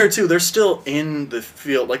to be fair, too, they're still in the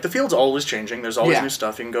field. Like, the field's always changing. There's always new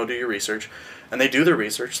stuff. You can go do your research. And they do their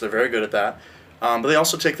research. They're very good at that. But they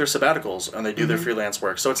also take their sabbaticals and they do their freelance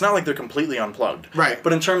work. So it's not like they're completely unplugged. Right.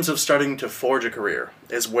 But in terms of starting to forge a career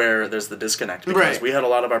is where there's the disconnect. Because we had a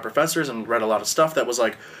lot of our professors and read a lot of stuff that was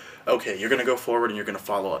like, okay, you're going to go forward and you're going to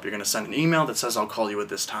follow up. You're going to send an email that says, I'll call you at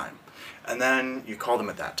this time. And then you call them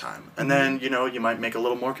at that time. And then, you might make a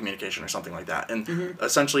little more communication or something like that. And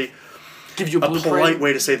essentially... gives you a polite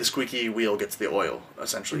way to say the squeaky wheel gets the oil,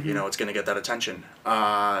 essentially. It's going to get that attention.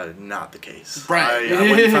 Not the case. Right. I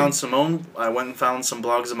went and found some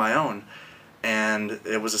blogs of my own, and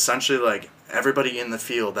it was essentially like everybody in the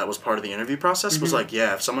field that was part of the interview process was like,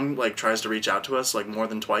 yeah, if someone like tries to reach out to us like more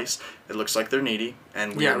than twice, it looks like they're needy,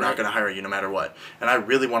 and we are not going to hire you no matter what. And I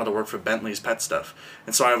really wanted to work for Bentley's Pet Stuff,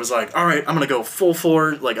 and so I was like, all right, I'm going to go full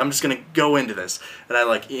forward, like I'm just going to go into this. And I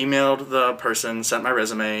like emailed the person, sent my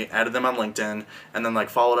resume, added them on LinkedIn, and then like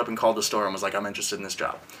followed up and called the store and was like, I'm interested in this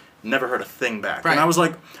job. Never heard a thing back. And I was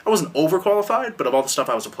like, I wasn't overqualified, but of all the stuff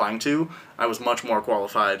I was applying to, I was much more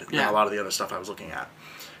qualified than a lot of the other stuff I was looking at.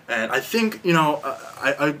 And I think,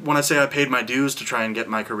 I when I say I paid my dues to try and get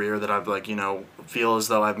my career that I've like, feel as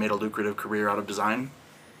though I've made a lucrative career out of design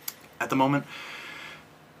at the moment,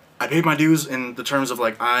 I paid my dues in the terms of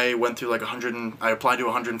like I went through like I applied to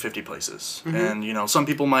 150 places. And, some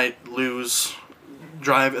people might lose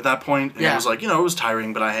drive at that point. And it was like, it was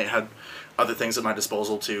tiring, but I had other things at my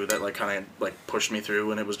disposal too that like kind of like pushed me through,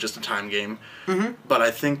 and it was just a time game. But I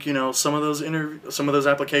think some of those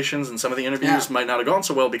applications and some of the interviews might not have gone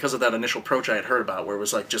so well because of that initial approach I had heard about, where it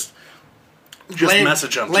was like just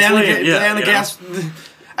message them, lay on the gas.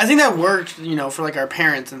 I think that worked, for like our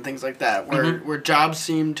parents and things like that, where jobs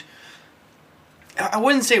seemed, I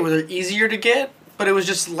wouldn't say it was easier to get, but it was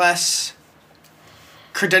just less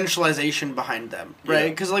credentialization behind them, right?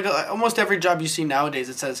 Because like almost every job you see nowadays,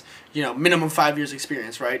 it says minimum 5 years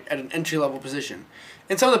experience, right, at an entry level position.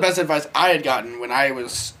 And some of the best advice I had gotten when I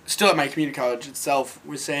was still at my community college itself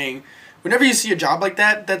was saying, whenever you see a job like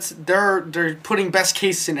that, they're putting best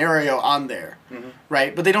case scenario on there,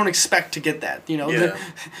 right? But they don't expect to get that,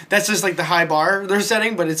 that's just like the high bar they're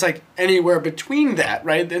setting. But it's like anywhere between that,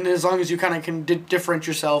 right? And as long as you kind of can differentiate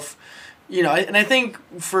yourself. And I think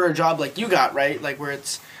for a job like you got, right, like where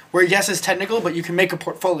yes, it's technical, but you can make a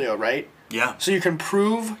portfolio, right? Yeah. So you can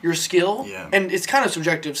prove your skill. Yeah. And it's kind of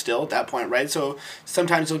subjective still at that point, right? So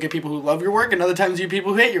sometimes you'll get people who love your work, and other times you get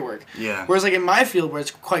people who hate your work. Yeah. Whereas like in my field where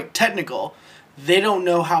it's quite technical, they don't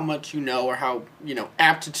know how much you know or how,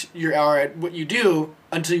 apt you are at what you do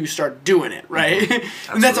until you start doing it, right?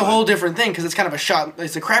 And that's a whole different thing, because it's kind of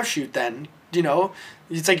it's a crapshoot then,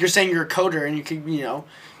 It's like you're saying you're a coder, and you can,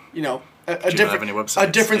 a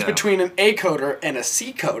difference between an A coder and a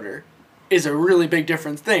C coder is a really big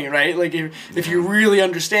different thing, right? Like if you really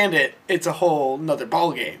understand it, it's a whole nother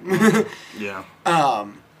ballgame. Yeah.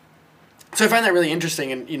 So I find that really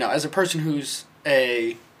interesting, and as a person who's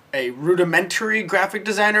a rudimentary graphic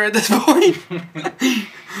designer at this point,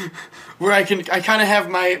 where I kind of have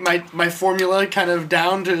my formula kind of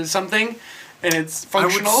down to something, and it's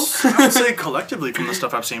functional. I would say collectively, from the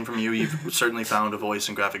stuff I've seen from you, you've certainly found a voice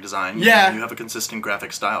in graphic design. Yeah. You have a consistent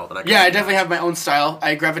graphic style that I definitely have my own style.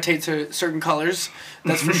 I gravitate to certain colors,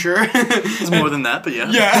 that's for sure. It's more than that, but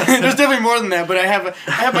yeah. Yeah, there's definitely more than that, but I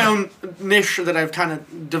have my own niche that I've kind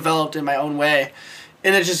of developed in my own way.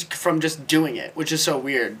 And it's just from just doing it, which is so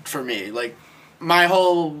weird for me. Like, my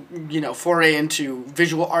whole, foray into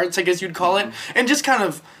visual arts, I guess you'd call it, and just kind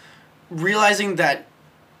of realizing that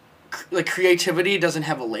creativity doesn't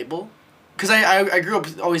have a label, because I grew up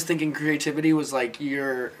always thinking creativity was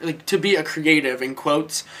to be a creative in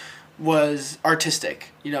quotes was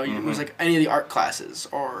artistic, it was like any of the art classes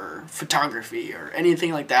or photography or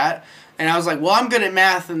anything like that, and I was like, well, I'm good at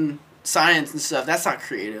math and science and stuff, that's not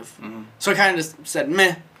creative. So I kind of just said,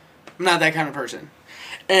 meh, I'm not that kind of person.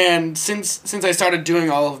 And since I started doing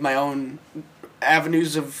all of my own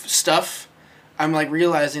avenues of stuff, I'm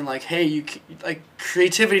realizing hey,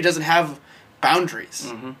 creativity doesn't have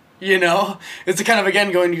boundaries. It's kind of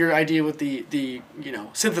again going to your idea with the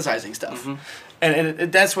synthesizing stuff,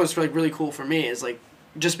 and that's what's really cool for me is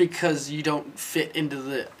just because you don't fit into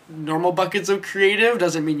the normal buckets of creative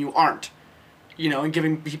doesn't mean you aren't, and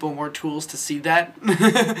giving people more tools to see that.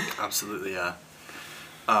 Absolutely, yeah.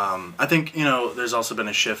 I think there's also been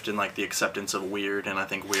a shift in the acceptance of weird, and I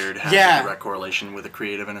think weird has a direct correlation with a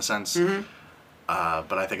creative in a sense.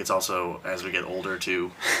 But I think it's also, as we get older,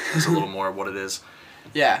 too, it's a little more of what it is.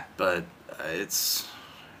 Yeah. But it's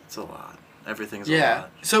a lot. Everything's a lot.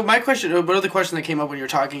 So my question, one other question that came up when you were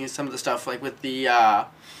talking is some of the stuff, with the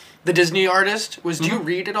Disney artist, was do you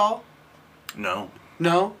read at all? No.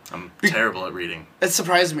 No? I'm terrible at reading. It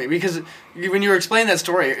surprised me, because when you were explaining that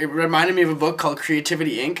story, it reminded me of a book called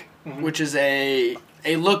Creativity Inc., which is a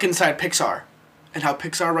look inside Pixar and how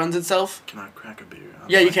Pixar runs itself. Can I crack a beer?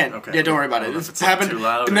 Yeah, you can. Okay. Yeah, don't worry about it. It's happened. Too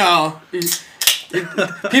loud. No.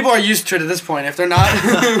 People are used to it at this point. If they're not,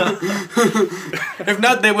 if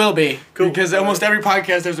not, they will be. Cool. Because almost every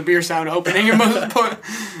podcast there's a beer sound opening at most point.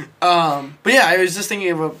 But yeah, I was just thinking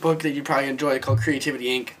of a book that you probably enjoy called Creativity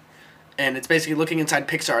Inc., and it's basically looking inside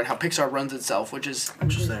Pixar and how Pixar runs itself, which is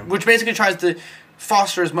interesting. Which basically tries to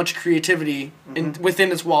foster as much creativity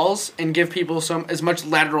within its walls and give people as much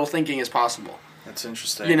lateral thinking as possible. That's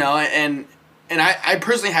interesting. And I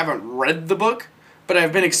personally haven't read the book, but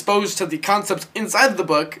I've been exposed to the concepts inside the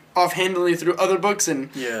book offhandedly through other books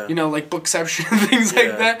and Bookception and things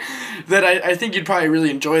like that I think you'd probably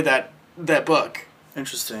really enjoy that book.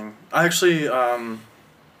 Interesting. I actually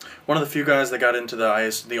one of the few guys that got into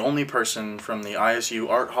the only person from the ISU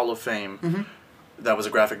Art Hall of Fame that was a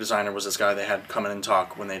graphic designer was this guy they had come in and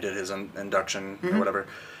talk when they did his induction or whatever.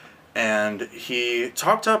 And he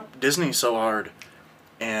talked up Disney so hard,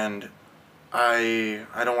 and I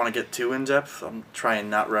don't want to get too in-depth. I'm trying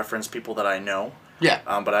not reference people that I know. Yeah.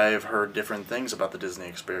 But I have heard different things about the Disney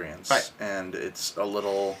experience. Right. And it's a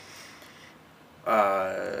little...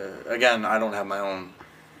 again, I don't have my own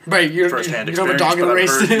first-hand experience. You don't have a dog in the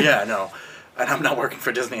race. Yeah, no. And I'm not working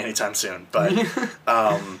for Disney anytime soon. But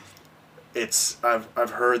I've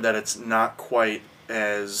heard that it's not quite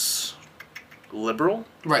as liberal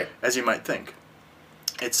as you might think.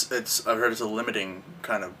 I've heard it's a limiting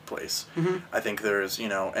kind of place. I think there's,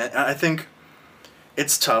 and I think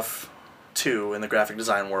it's tough too in the graphic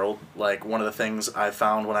design world. One of the things I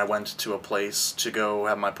found when I went to a place to go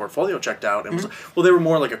have my portfolio checked out, it was, they were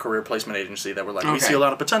more like a career placement agency that were we see a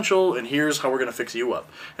lot of potential and here's how we're going to fix you up.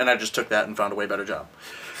 And I just took that and found a way better job.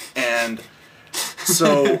 And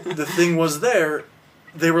so the thing was they were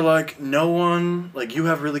no one, you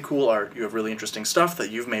have really cool art, you have really interesting stuff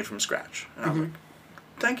that you've made from scratch. And I was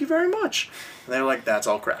thank you very much. And they were that's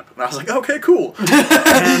all crap. And I was okay, cool.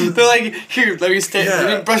 And they're here, let me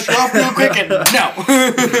brush you off real quick, and no.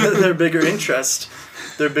 Their bigger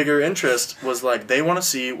interest was they want to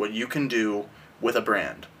see what you can do with a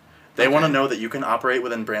brand. They want to know that you can operate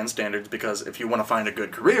within brand standards, because if you want to find a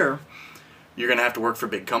good career, you're going to have to work for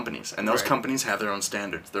big companies. And those companies have their own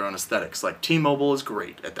standards, their own aesthetics. T-Mobile is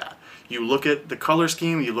great at that. You look at the color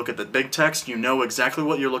scheme, you look at the big text, you know exactly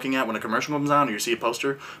what you're looking at when a commercial comes on or you see a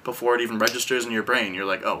poster before it even registers in your brain.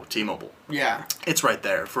 You're oh, T-Mobile. Yeah. It's right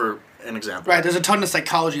there, for an example. Right, there's a ton of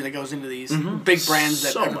psychology that goes into these big brands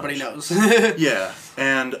that everybody knows. Yeah,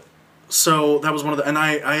 and so that was one of the... And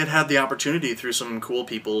I had the opportunity through some cool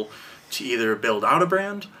people to either build out a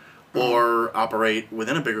brand or operate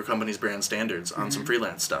within a bigger company's brand standards on some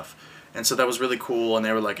freelance stuff. And so that was really cool, and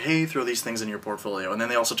they were like, hey, throw these things in your portfolio. And then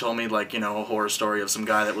they also told me, like, a horror story of some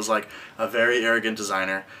guy that was, like, a very arrogant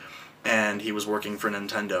designer, and he was working for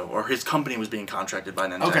Nintendo, or his company was being contracted by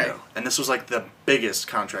Nintendo. Okay. And this was, like, the biggest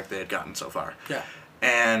contract they had gotten so far. Yeah.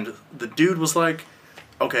 And the dude was like,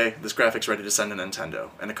 okay, this graphic's ready to send to Nintendo.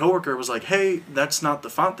 And a coworker was like, hey, that's not the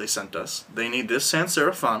font they sent us. They need this sans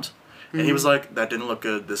serif font. And he was like, that didn't look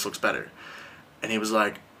good, this looks better. And he was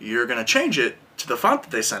like, you're going to change it to the font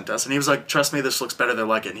that they sent us. And he was like, trust me, this looks better, they'll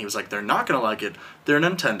like it. And he was like, they're not going to like it. They're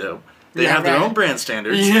Nintendo. They have their own brand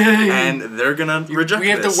standards, and they're going to reject this. We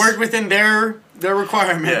have to work within their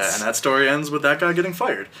requirements. Yeah, and that story ends with that guy getting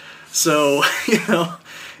fired. So,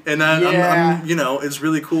 and that, I'm, it's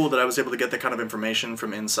really cool that I was able to get that kind of information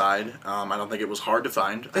from inside. I don't think it was hard to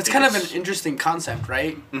find. That's kind of an interesting concept,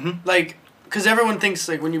 right? Mm-hmm. Like, because everyone thinks,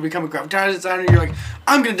 like, when you become a graphic designer, you're like,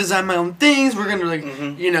 I'm going to design my own things. We're going to,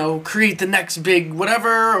 like, create the next big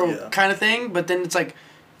whatever or kind of thing. But then it's like,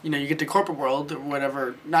 you get to corporate world or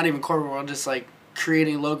whatever. Not even corporate world, just, like,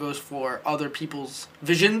 creating logos for other people's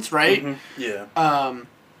visions, right? Mm-hmm. Yeah.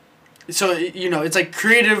 So, it's like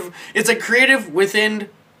creative within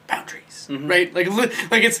boundaries, right? Like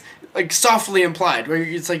it's, like, softly implied, where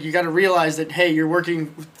it's like you got to realize that, hey, you're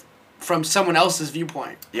working from someone else's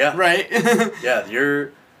viewpoint. Yeah. Right? Yeah,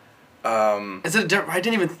 you're... I've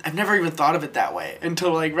never even thought of it that way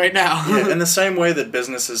until, like, right now. Yeah, in the same way that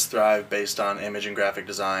businesses thrive based on image and graphic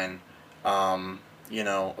design,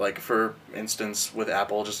 like, for instance, with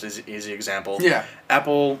Apple, just as an easy example. Yeah.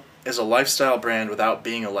 Apple is a lifestyle brand without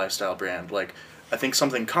being a lifestyle brand. Like, I think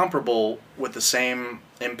something comparable with the same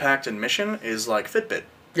impact and mission is, like, Fitbit.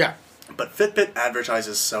 Yeah. But Fitbit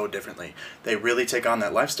advertises so differently. They really take on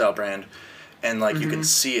that lifestyle brand, and, like, you can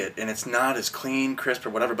see it, and it's not as clean, crisp, or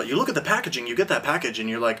whatever, but you look at the packaging, you get that package, and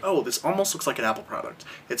you're like, oh, this almost looks like an Apple product.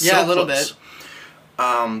 It's so a little close.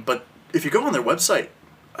 But if you go on their website,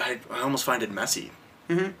 I almost find it messy.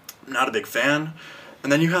 Mm-hmm. Not a big fan.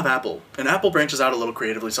 And then you have Apple, and Apple branches out a little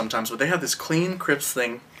creatively sometimes, but they have this clean, crisp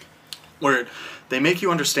thing where they make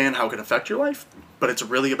you understand how it can affect your life, but it's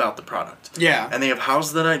really about the product. Yeah. And they have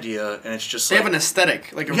housed that idea, and it's just they have an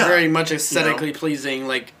aesthetic, like a very much aesthetically pleasing,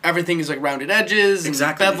 like everything is like rounded edges and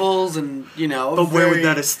bevels and, But where would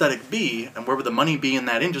that aesthetic be, and where would the money be in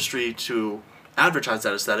that industry to advertise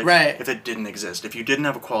that aesthetic if it didn't exist, if you didn't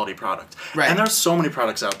have a quality product? Right. And there's so many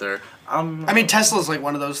products out there. I mean, Tesla's like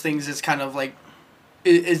one of those things. It's kind of like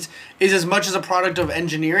is as much as a product of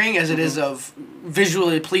engineering as it is of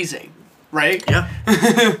visually pleasing. Right? Yeah.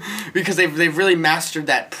 Because they've really mastered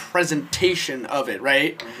that presentation of it,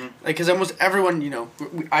 right? Mm-hmm. Like, because almost everyone,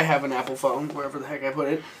 I have an Apple phone, wherever the heck I put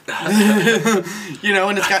it.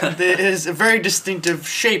 And it's got it's a very distinctive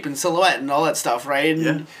shape and silhouette and all that stuff, right?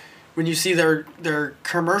 And when you see their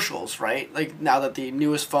commercials, right? Like, now that the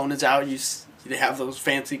newest phone is out, they have those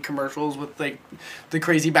fancy commercials with, like, the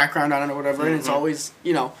crazy background on it or whatever, and it's always,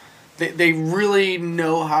 they really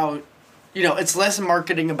know how... it's less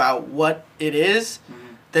marketing about what it is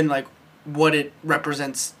than, like, what it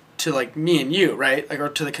represents to, like, me and you, right? Like, or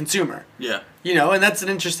to the consumer. Yeah. And that's an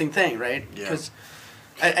interesting thing, right? Yeah. Because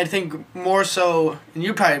I think more so, and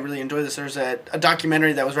you probably really enjoy this, there's a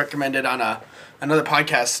documentary that was recommended on another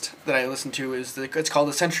podcast that I listened to. It's called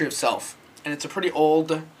The Century of Self. And it's a pretty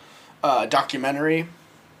old documentary.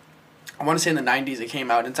 I want to say in the 90s it came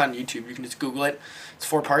out. It's on YouTube. You can just Google it. It's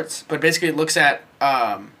 4 parts. But basically it looks at...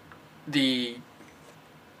 the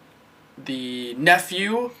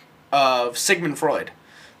nephew of Sigmund Freud,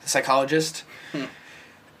 the psychologist,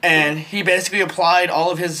 and he basically applied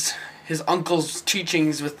all of his uncle's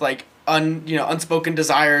teachings with, like, unspoken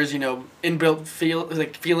desires, inbuilt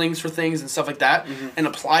feelings for things and stuff like that, and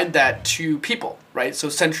applied that to people, right? So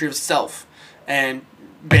Century of Self, and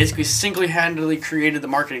basically single-handedly created the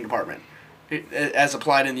marketing department as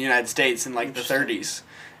applied in the United States in, like, the 30s.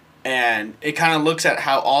 And it kind of looks at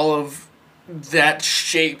how all of that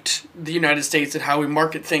shaped the United States and how we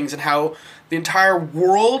market things and how the entire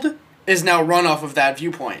world is now run off of that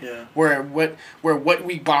viewpoint. Yeah. Where what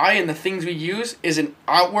we buy and the things we use is an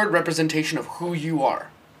outward representation of who you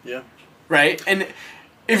are. Yeah. Right? And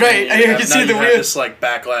if I can see the weird this, like,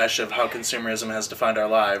 backlash of how consumerism has defined our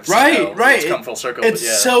lives. Right. It's come full circle. It's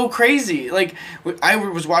so crazy. Like, I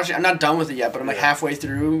was watching. I'm not done with it yet, but I'm like halfway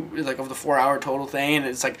through, like, of the 4-hour total thing, and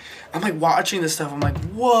it's like I'm like watching this stuff. I'm like,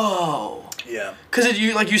 whoa. Yeah. Because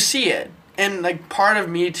you see it, and, like, part of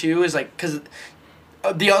me too is like, because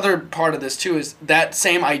the other part of this too is that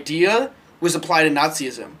same idea was applied in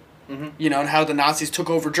Nazism. Mm-hmm. And how the Nazis took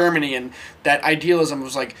over Germany, and that idealism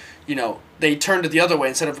was like, they turned it the other way.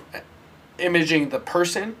 Instead of imaging the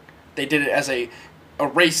person they did it as a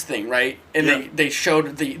race thing, right? And they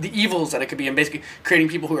showed the evils that it could be, and basically creating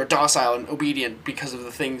people who are docile and obedient because of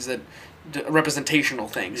the things that representational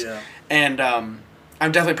things. Yeah. And I'm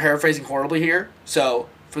definitely paraphrasing horribly here, so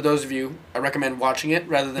for those of you, I recommend watching it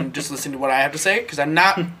rather than just listening to what I have to say, because I'm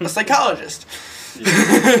not a psychologist.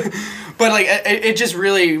 But like it just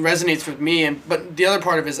really resonates with me. And but the other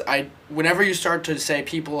part of it is whenever you start to say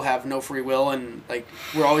people have no free will, and like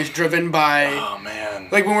we're always driven by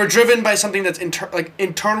like when we're driven by something that's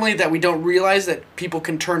internally that we don't realize, that people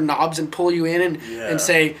can turn knobs and pull you in and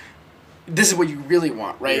say, this is what you really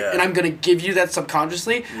want, right? And I'm gonna give you that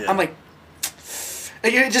subconsciously. I'm like,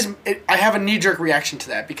 I have a knee-jerk reaction to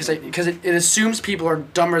that because it assumes people are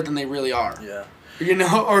dumber than they really are. Yeah. You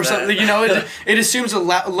know, or something. You know, it assumes a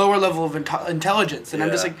lower level of intelligence, and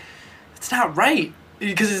I'm just like, it's not right,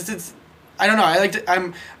 because it's I don't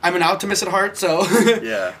know. I'm an optimist at heart, so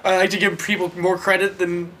I like to give people more credit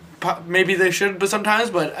than maybe they should, but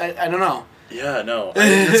sometimes, but I don't know. Yeah, no,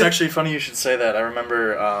 it's actually funny you should say that. I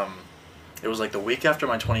remember it was like the week after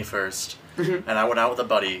my 21st, and I went out with a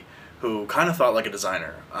buddy who kind of thought like a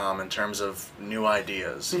designer in terms of new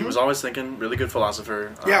ideas. He was always thinking, really good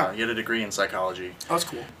philosopher. He had a degree in psychology. Oh, that's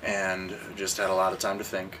cool. And just had a lot of time to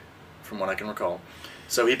think, from what I can recall.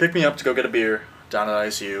 So he picked me up to go get a beer down at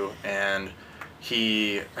ISU, and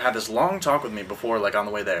he had this long talk with me before, like on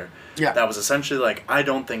the way there. Yeah. That was essentially like, I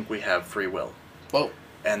don't think we have free will. Whoa.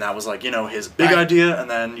 And that was like, his big idea, and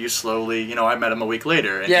then you slowly, I met him a week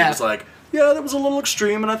later, and he was like, yeah, that was a little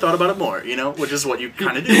extreme, and I thought about it more, which is what you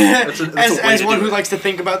kind of do. As one who likes to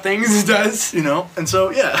think about things does. And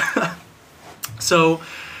so, yeah. So,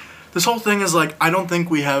 this whole thing is like, I don't think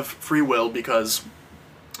we have free will because,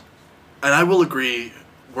 and I will agree,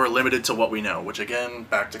 we're limited to what we know, which again,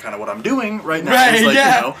 back to kind of what I'm doing right now, is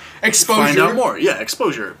like, exposure. Find out more. Yeah,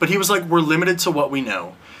 exposure. But he was like, we're limited to what we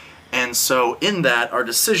know. And so, in that, our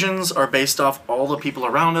decisions are based off all the people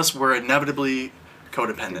around us. We're inevitably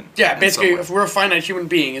codependent. Yeah, basically, if we're a finite human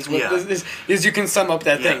being, is what is you can sum up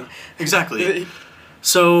that thing. Exactly.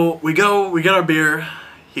 So we get our beer.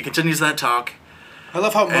 He continues that talk. I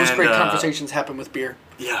love how most great conversations happen with beer.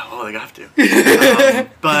 Yeah, well, they have to.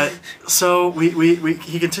 But so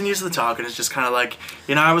he continues the talk, and it's just kind of like,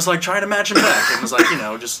 I was like trying to match him back, and was like,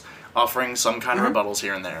 just offering some kind of rebuttals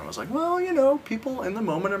here and there. And was like, well, people in the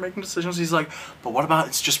moment are making decisions. He's like, but what about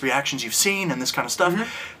it's just reactions you've seen and this kind of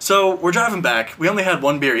stuff. So we're driving back. We only had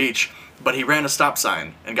one beer each, but he ran a stop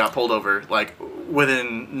sign and got pulled over, like,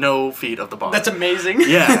 within no feet of the bar. That's amazing.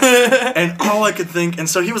 Yeah. And all I could think, and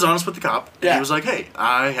so he was honest with the cop. And he was like, hey,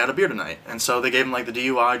 I had a beer tonight. And so they gave him, like, the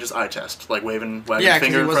DUI, just eye test, like, wagging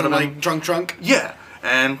finger in front of him. Like, drunk? Yeah.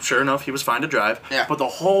 And sure enough, he was fine to drive. Yeah. But the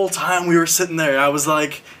whole time we were sitting there, I was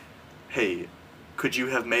like, hey, could you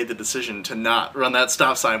have made the decision to not run that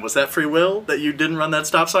stop sign? Was that free will that you didn't run that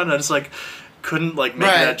stop sign? And I just, like, couldn't, like, make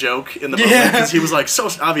that joke in the moment, because he was, like, so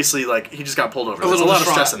obviously, like, he just got pulled over. There's a lot of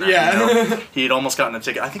stress in that. Yeah. He'd almost gotten a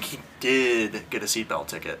ticket. I think he did get a seatbelt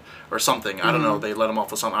ticket or something. I don't know. They let him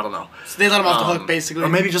off with something. I don't know. So they let him off the hook, basically. Or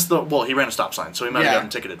maybe just he ran a stop sign, so he might have gotten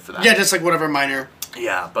ticketed for that. Yeah, just like whatever minor.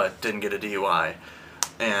 Yeah, but didn't get a DUI.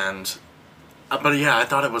 And but yeah, I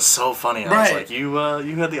thought it was so funny. I was like, you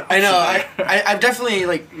had the option. I know. I've definitely,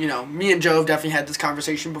 like, me and Joe have definitely had this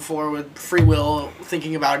conversation before with free will,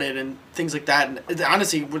 thinking about it and things like that. And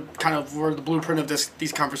honestly, where the blueprint of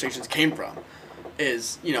these conversations came from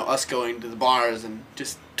is, us going to the bars and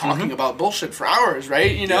just talking about bullshit for hours,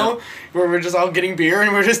 right? Where we're just all getting beer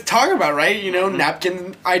and we're just talking about, right?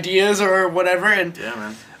 Napkin ideas or whatever. And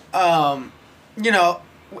yeah, man.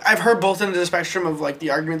 I've heard both ends of the spectrum of, like, the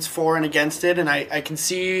arguments for and against it, and I can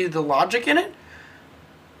see the logic in it,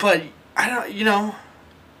 but I don't,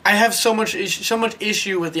 I have so much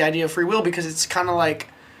issue with the idea of free will, because it's kind of like,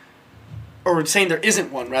 or saying there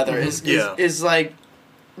isn't one, rather, is like,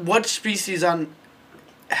 what species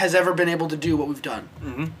has ever been able to do what we've done,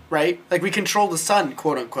 right? Like, we control the sun,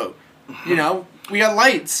 quote unquote, we got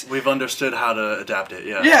lights. We've understood how to adapt it,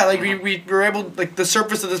 yeah. Yeah, like, we were able, like, the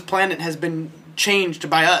surface of this planet has been changed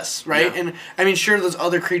by us, right? Yeah. And I mean, sure, there's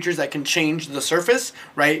other creatures that can change the surface,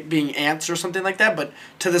 right? Being ants or something like that, but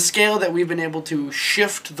to the scale that we've been able to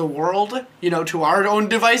shift the world, to our own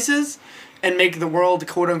devices and make the world,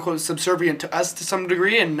 quote unquote, subservient to us to some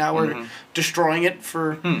degree, and now we're destroying it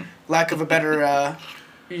for lack of a better,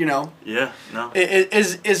 Yeah, no.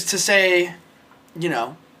 Is to say,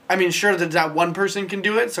 I mean, sure that not one person can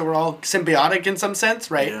do it, so we're all symbiotic in some sense,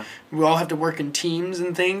 right? Yeah. We all have to work in teams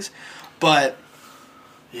and things, but...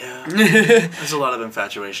 Yeah. There's a lot of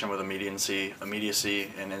infatuation with immediacy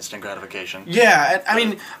and instant gratification. Yeah, I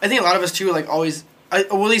mean, I think a lot of us, too, like, always or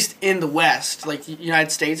at least in the West, like the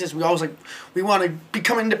United States, is we always like we want to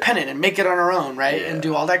become independent and make it on our own, right, and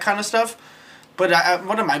do all that kind of stuff. But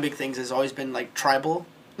one of my big things has always been like tribal,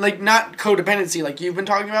 like not codependency like you've been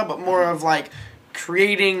talking about, but more of like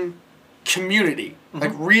creating community,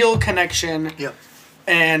 like real connection,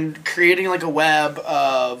 and creating like a web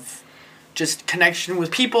of just connection with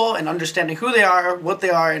people and understanding who they are, what they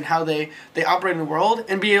are, and how they operate in the world,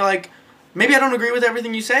 and be like, maybe I don't agree with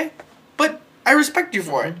everything you say, but I respect you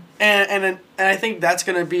for it. And I think that's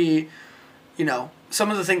going to be, you know, some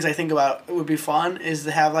of the things I think about would be fun is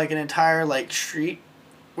to have like an entire like street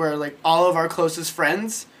where like all of our closest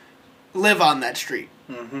friends live on that street.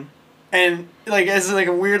 Mm-hmm. And like as like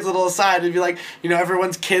a weird little aside, it'd be like, you know,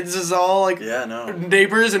 everyone's kids is all like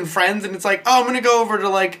neighbors and friends, and it's like, oh, I'm going to go over to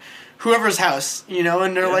like whoever's house, you know,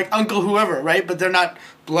 and they're like uncle whoever, right? But they're not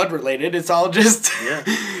blood related. It's all just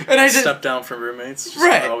and I just step down from roommates,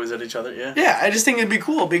 just always at each other. Yeah, I just think it'd be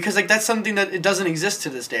cool because like that's something that it doesn't exist to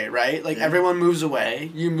this day, right? Like everyone moves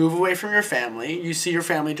away. You move away from your family. You see your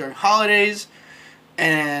family during holidays,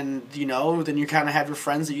 and you know then you kind of have your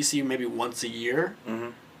friends that you see maybe once a year. Mm-hmm.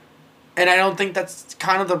 And I don't think that's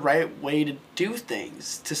kind of the right way to do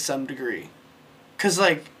things to some degree, because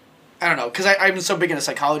like. I don't know, because I'm so big into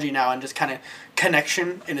psychology now and just kind of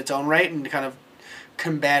connection in its own right and kind of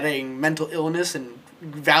combating mental illness and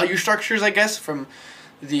value structures, I guess, from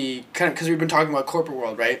the kind of, because we've been talking about corporate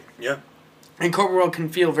world, right? Yeah. And corporate world can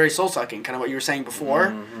feel very soul-sucking, kind of what you were saying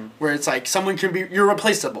before, where it's like someone can be, you're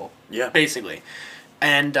replaceable, basically.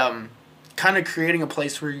 And kind of creating a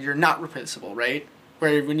place where you're not replaceable, right?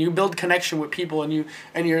 Where when you build connection with people and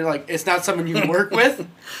you're like, it's not someone you work with.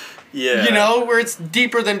 Yeah. You know, where it's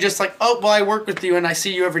deeper than just like, oh, well, I work with you and I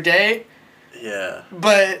see you every day. Yeah.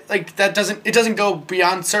 But like it doesn't go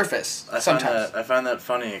beyond surface sometimes. I find that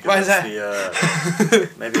funny. Why is that?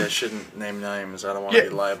 Maybe I shouldn't name names. I don't want to be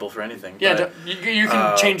liable for anything. Yeah, but, you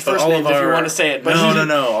can change first names if you want to say it. But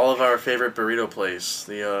No. All of our favorite burrito place,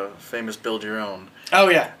 the famous Build Your Own. Oh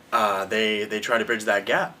yeah. They try to bridge that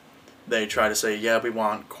gap. They try to say, yeah, we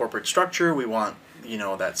want corporate structure. We want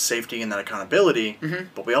that safety and that accountability,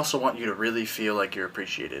 but we also want you to really feel like you're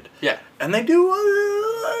appreciated. Yeah. And they do,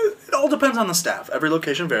 it all depends on the staff. Every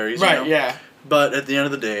location varies, right, yeah. But at the end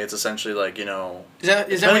of the day, it's essentially like,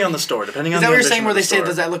 depending on the store, depending on the ambition of the store. Is that what you're saying where they say,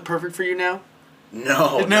 does that look perfect for you now?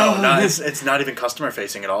 No. It's not even customer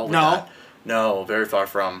facing at all with that. No, very far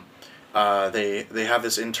from. They have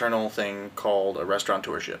this internal thing called a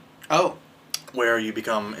restaurateurship. Oh. Where you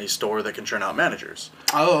become a store that can churn out managers.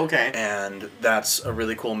 Oh, okay. And that's a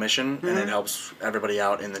really cool mission, and it helps everybody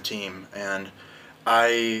out in the team. And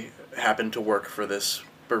I happened to work for this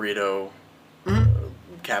burrito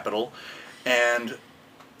capital, and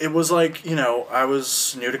it was like, I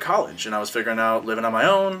was new to college, and I was figuring out living on my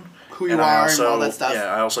own. Who you are and all that stuff. Yeah,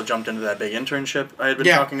 I also jumped into that big internship I had been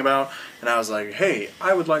talking about, and I was like, hey,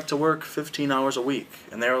 I would like to work 15 hours a week.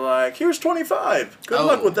 And they were like, here's 25. Good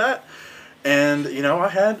luck with that. And, I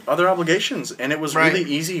had other obligations, and it was really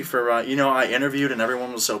easy for, I interviewed, and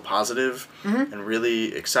everyone was so positive and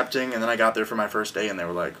really accepting, and then I got there for my first day, and they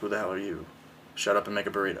were like, who the hell are you? Shut up and make a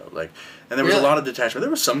burrito. And there was a lot of detachment. There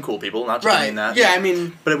were some cool people, not to mean that. Yeah, I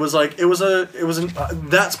mean... But it was like,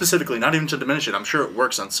 that specifically, not even to diminish it. I'm sure it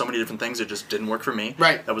works on so many different things, it just didn't work for me.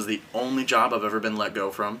 Right. That was the only job I've ever been let go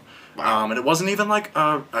from. Wow. And it wasn't even like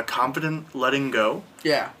a confident letting go.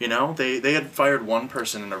 Yeah. They had fired one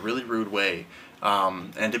person in a really rude way.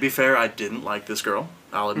 And to be fair, I didn't like this girl.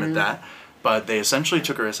 I'll admit that. But they essentially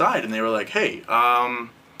took her aside and they were like, hey,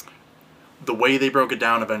 the way they broke it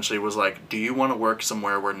down eventually was like, do you want to work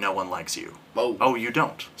somewhere where no one likes you? Oh, you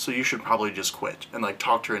don't. So you should probably just quit. And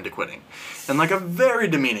talked her into quitting. In a very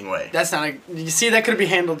demeaning way. That's not you see, that could be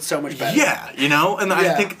handled so much better. Yeah, and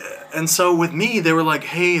I think, and so with me, they were like,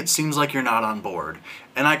 hey, it seems like you're not on board.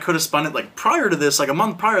 And I could have spun it prior to this, a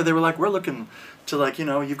month prior, they were like, we're looking to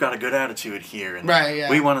you've got a good attitude here. And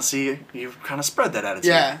we want to see you kind of spread that attitude.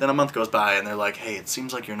 Yeah. Then a month goes by and they're like, hey, it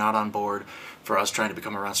seems like you're not on board for us trying to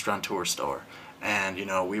become a restaurateur store. And,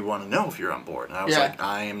 we want to know if you're on board. And I was like,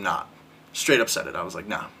 I am not. Straight up said it. I was like,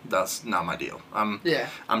 nah, that's not my deal. I'm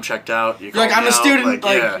checked out. You're like, I'm a student.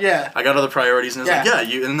 I got other priorities. And he's like, yeah.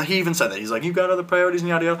 And he even said that. He's like, you got other priorities and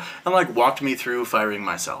yada yada. And walked me through firing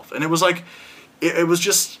myself. And it was like, it was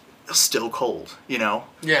just still cold, Yeah.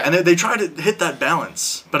 And they try to hit that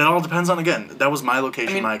balance. But it all depends on, again, that was my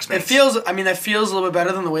location, my experience. That feels a little bit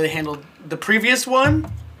better than the way they handled the previous one.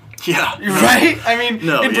 Yeah. Right? In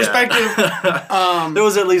perspective. There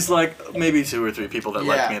was at least maybe 2 or 3 people that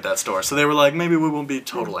liked me at that store. So they were like, maybe we won't be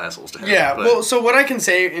total assholes to him. Yeah. Well, so what I can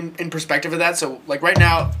say in perspective of that, so right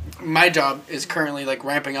now, my job is currently like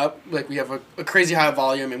ramping up. Like we have a crazy high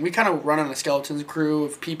volume, and we kind of run on a skeleton crew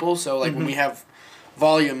of people. So like when we have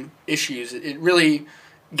volume issues, it really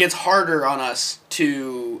gets harder on us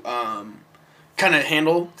to kind of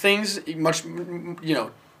handle things much,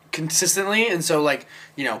 consistently. And so like,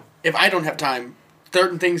 if I don't have time,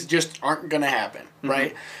 certain things just aren't going to happen,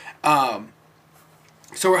 right?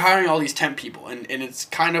 So we're hiring all these temp people, and it's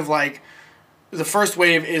kind of like the first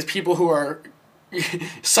wave is people who are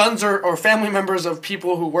sons or family members of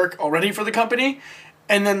people who work already for the company,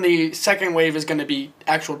 and then the second wave is going to be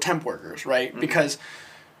actual temp workers, right? Because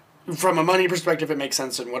from a money perspective, it makes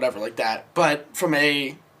sense and whatever like that. But from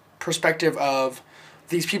a perspective of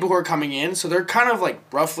these people who are coming in, so they're kind of like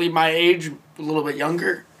roughly my age, a little bit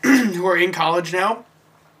younger, who are in college now.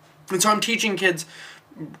 And so I'm teaching kids,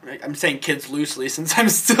 I'm saying kids loosely since I'm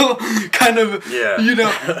still kind of,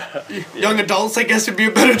 young adults, I guess would be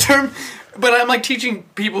a better term. But I'm like teaching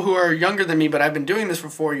people who are younger than me, but I've been doing this for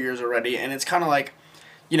 4 years already. And it's kind of like,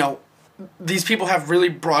 these people have really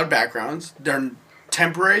broad backgrounds. They're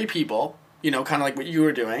temporary people, kind of like what you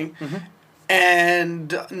were doing.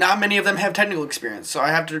 And not many of them have technical experience. So I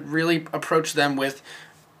have to really approach them with,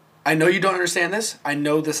 I know you don't understand this. I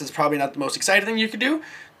know this is probably not the most exciting thing you could do.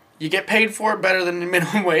 You get paid for it better than the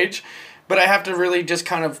minimum wage. But I have to really just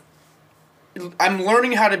kind of, I'm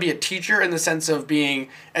learning how to be a teacher in the sense of being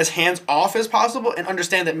as hands-off as possible and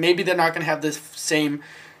understand that maybe they're not going to have the same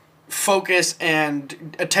focus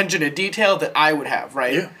and attention to detail that I would have,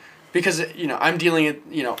 right? Yeah. Because, I'm dealing it,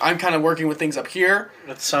 I'm kind of working with things up here.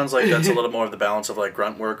 It sounds like that's a little more of the balance of, like,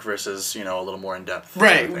 grunt work versus, a little more in-depth.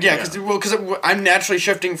 Right, yeah, because I'm naturally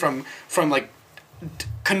shifting from like,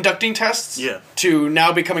 conducting tests to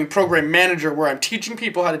now becoming program manager where I'm teaching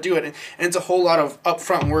people how to do it. And it's a whole lot of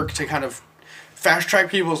upfront work to kind of fast-track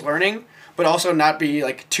people's learning, but also not be,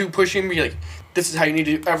 like, too pushing, be like, this is how you need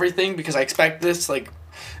to do everything because I expect this, like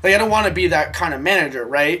I don't want to be that kind of manager,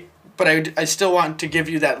 right? But I still want to give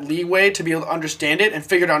you that leeway to be able to understand it and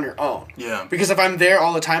figure it on your own. Yeah. Because if I'm there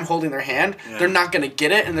all the time holding their hand, they're not going to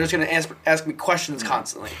get it, and they're just going to ask me questions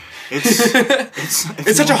constantly.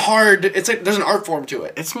 It's such a hard... there's an art form to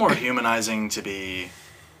it. It's more humanizing to be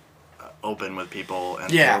open with people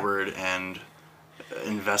and forward and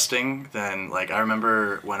investing than... Like, I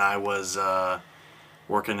remember when I was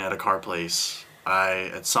working at a car place... I,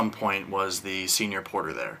 at some point, was the senior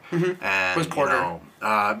porter there. And, Who's porter?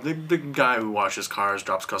 The guy who washes cars,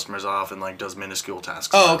 drops customers off, and, like, does minuscule tasks.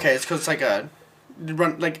 Oh, okay. It's because it's like a...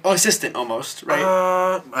 assistant almost, right?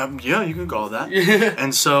 Yeah, you can call it that.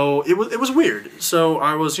 And so, it was weird. So,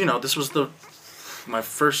 I was, this was my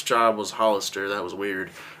first job was Hollister. That was weird.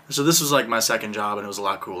 So this was like my second job, and it was a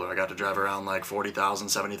lot cooler. I got to drive around like $40,000,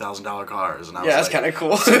 $70,000 cars, and I was that's kind of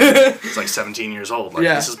cool. It's like 17 years old. Like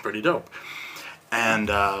this is pretty dope. And,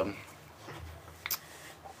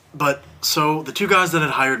 but, so, the two guys that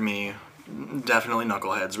had hired me, definitely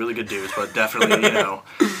knuckleheads, really good dudes, but definitely,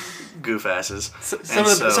 goof asses. Some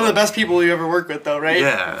of the best people you ever work with, though, right?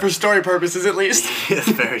 Yeah. For story purposes, at least. Yeah,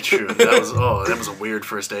 very true. That was a weird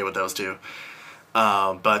first day with those two.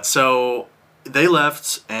 But, so, they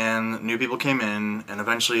left, and new people came in, and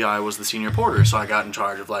eventually I was the senior porter, so I got in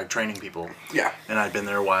charge of, like, training people. Yeah. And I'd been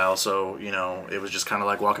there a while, so, it was just kind of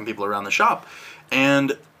like walking people around the shop.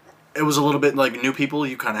 And it was a little bit like new people,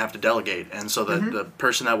 you kind of have to delegate. And so the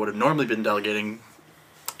person that would have normally been delegating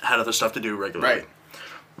had other stuff to do regularly.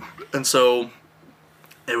 Right. And so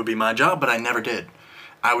it would be my job, but I never did.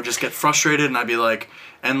 I would just get frustrated, and I'd be like,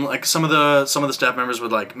 and like some of the staff members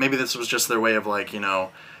would like, maybe this was just their way of like,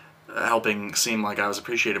 helping seem like I was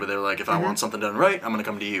appreciated, but they were like, if I want something done right, I'm going to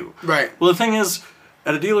come to you. Right. Well, the thing is,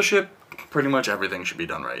 at a dealership, pretty much everything should be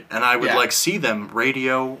done right. And I would, like, see them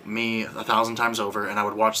radio me 1,000 times over, and I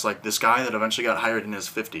would watch, like, this guy that eventually got hired in his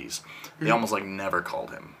 50s. They almost, like, never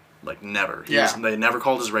called him. Like, never. They never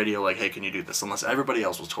called his radio, like, hey, can you do this? Unless everybody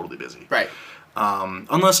else was totally busy. Right.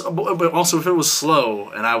 But also, if it was slow,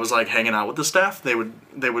 and I was, like, hanging out with the staff, they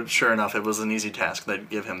would, sure enough, it was an easy task. They'd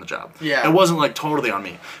give him the job. Yeah. It wasn't, like, totally on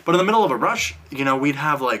me. But in the middle of a rush, we'd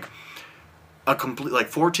have, like... a complete, like,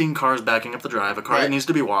 14 cars backing up the drive, a car that needs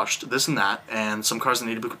to be washed, this and that, and some cars that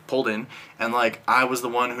need to be pulled in, and, like, I was the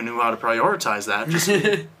one who knew how to prioritize that,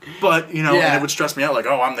 but, and it would stress me out, like,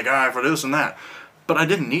 oh, I'm the guy for this and that, but I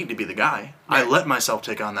didn't need to be the guy. Right. I let myself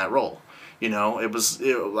take on that role, it was,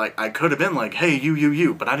 like, I could have been like, hey,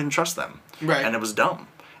 you, but I didn't trust them, and it was dumb,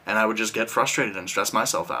 and I would just get frustrated and stress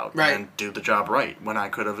myself out, and do the job right, when I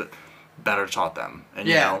could have... better taught them, and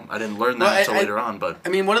I didn't learn that until later on. But I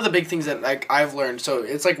mean, one of the big things that like I've learned, so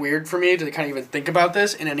it's like weird for me to kind of even think about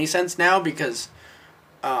this in any sense now because,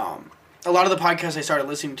 a lot of the podcasts I started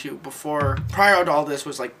listening to prior to all this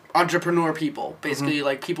was like entrepreneur people, basically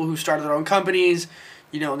like people who started their own companies,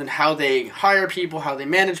 and then how they hire people, how they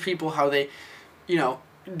manage people, how they,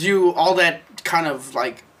 do all that kind of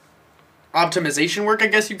like optimization work, I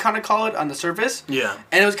guess you kind of call it on the surface. Yeah.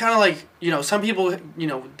 And it was kind of like, some people,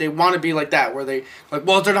 they want to be like that, where they like,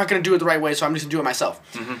 well, they're not going to do it the right way, so I'm just going to do it myself.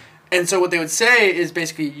 Mm-hmm. And so what they would say is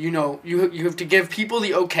basically, you have to give people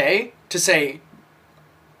the okay to say,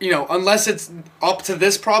 unless it's up to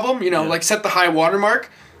this problem, like set the high watermark,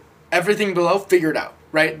 everything below, figure it out,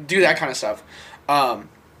 right? Do that kind of stuff.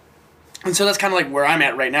 And so that's kind of like where I'm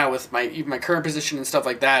at right now with my current position and stuff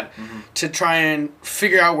like that, to try and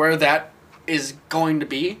figure out where that is going to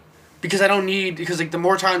be. Because like the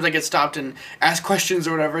more times I get stopped and asked questions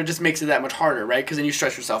or whatever, it just makes it that much harder, right? Because then you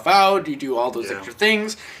stress yourself out, you do all those extra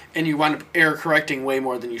things, and you wind up error correcting way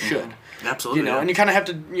more than you should. Absolutely. And you kind of have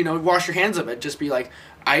to, wash your hands of it. Just be like,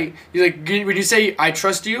 when you say, I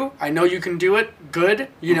trust you, I know you can do it, good,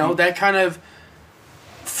 that kind of,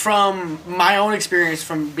 from my own experience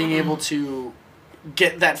from being able to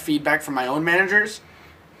get that feedback from my own managers,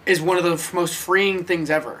 is one of the most freeing things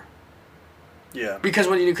ever. Yeah. Because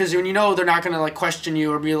when they're not gonna like question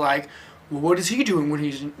you or be like, well, what is he doing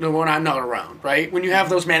when I'm not around, right? When you have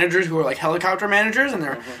those managers who are like helicopter managers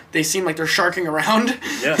and they seem like they're sharking around,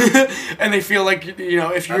 and they feel like if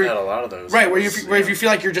you're, I've had a lot of those, right? If you feel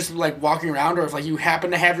like you're just like walking around, or if like you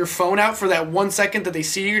happen to have your phone out for that 1 second that they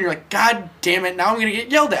see you and you're like, God damn it, now I'm gonna get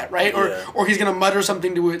yelled at, right? Or he's gonna mutter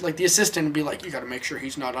something to like the assistant and be like, you got to make sure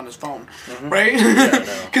he's not on his phone, right?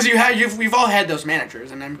 Because we've all had those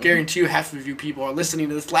managers, and I guarantee you half of you people are listening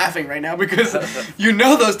to this laughing right now because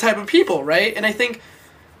those type of people. Right, and I think,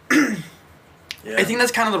 I think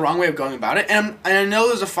that's kind of the wrong way of going about it, and I know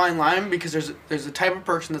there's a fine line, because there's a type of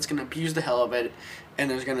person that's gonna abuse the hell of it,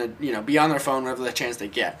 and there's gonna be on their phone whenever the chance they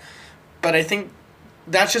get, but I think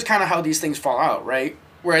that's just kind of how these things fall out, right?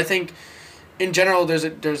 Where I think, in general, there's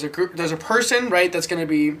a person, right, that's gonna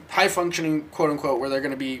be high functioning, quote unquote, where they're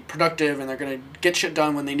gonna be productive and they're gonna get shit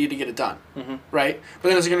done when they need to get it done, right? But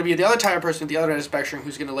then there's gonna be the other type of person at the other end of the spectrum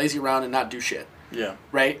who's gonna lazy around and not do shit,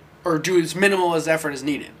 right? Or do as minimal as effort as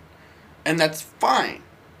needed, and that's fine,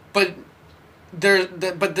 but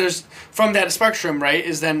there's from that spectrum, right?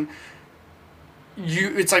 Is then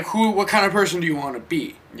it's like what kind of person do you want to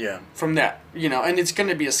be? Yeah. From that, and it's going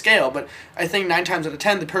to be a scale, but I think 9 times out of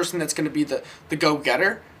 10, the person that's going to be the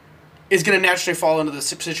go-getter is going to naturally fall into the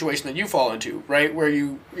situation that you fall into, right? Where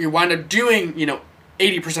you wind up doing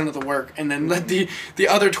 80% of the work, and then let the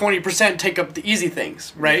other 20% take up the easy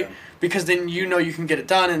things, right? Yeah. Because then you can get it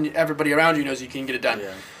done, and everybody around you knows you can get it done.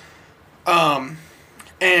 Yeah.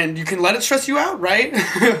 And you can let it stress you out, right?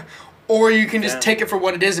 Or you can just take it for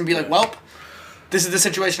what it is and be like, well, this is the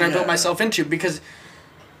situation I built myself into. Because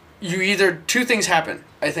two things happen,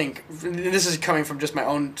 I think. This is coming from just my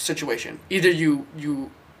own situation. Either you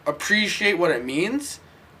appreciate what it means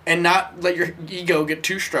and not let your ego get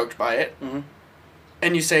too stroked by it.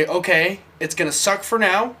 And you say, okay, it's going to suck for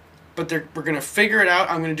now, but we're going to figure it out.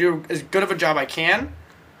 I'm going to do as good of a job I can.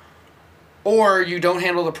 Or you don't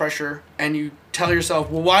handle the pressure and you tell yourself,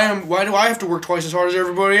 well, why do I have to work twice as hard as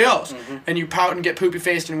everybody else? And you pout and get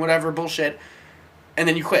poopy-faced and whatever bullshit, and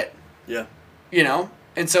then you quit. Yeah.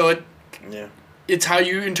 And so it's how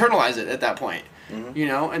you internalize it at that point.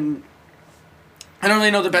 And I don't really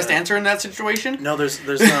know the best answer in that situation. No, there's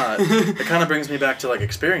not. It kind of brings me back to like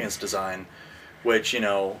experience design, which,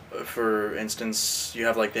 for instance, you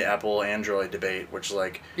have like the Apple Android debate, which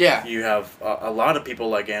like you have a lot of people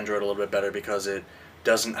like Android a little bit better because it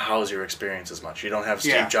doesn't house your experience as much. You don't have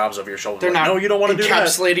Steve Jobs over your shoulder. They're not. No, you don't want to do that.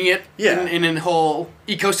 Encapsulating it in a whole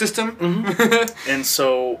ecosystem. And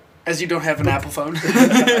so, as you don't have an Apple phone.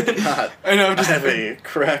 I do not. I know. I have a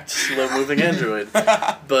correct, slow-moving Android.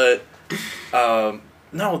 But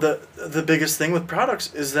no, the biggest thing with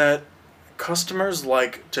products is that customers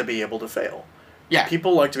like to be able to fail. Yeah.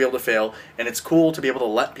 People like to be able to fail, and it's cool to be able to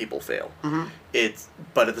let people fail.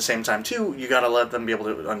 But at the same time, too, you got to let them be able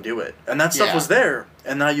to undo it. And that stuff was there,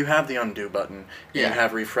 and now you have the undo button, and you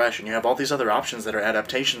have refresh, and you have all these other options that are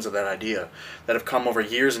adaptations of that idea that have come over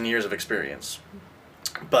years and years of experience.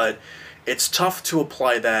 But it's tough to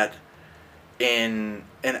apply that in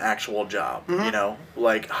an actual job,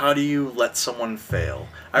 Like, how do you let someone fail?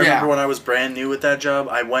 I remember when I was brand new at that job,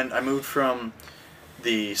 I moved from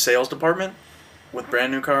the sales department with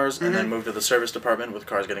brand new cars, and then moved to the service department with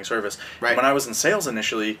cars getting serviced. Right. When I was in sales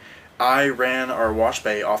initially, I ran our wash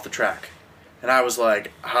bay off the track. And I was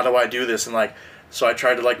like, how do I do this? And so I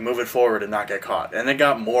tried to move it forward and not get caught. And it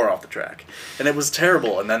got more off the track. And it was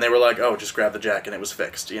terrible. And then they were like, oh, just grab the jack and it was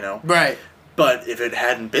fixed, Right. But if it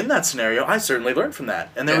hadn't been that scenario, I certainly learned from that.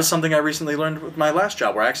 And there was something I recently learned with my last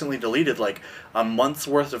job where I accidentally deleted like a month's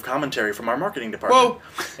worth of commentary from our marketing department. Whoa.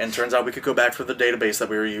 And turns out we could go back for the database that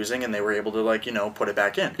we were using and they were able to like, put it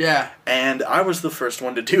back in. Yeah. And I was the first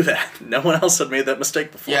one to do that. No one else had made that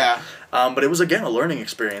mistake before. Yeah. But it was, again, a learning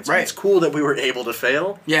experience. Right. And it's cool that we were able to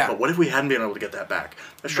fail. Yeah. But what if we hadn't been able to get that back?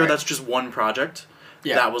 Sure, that's just one project.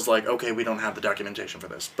 Yeah. That was like, okay, we don't have the documentation for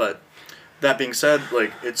this. But that being said,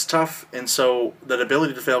 like, it's tough, and so that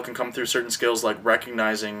ability to fail can come through certain skills like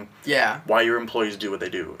recognizing why your employees do what they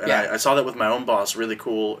do. And I saw that with my own boss, really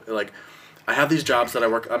cool. Like, I have these jobs that I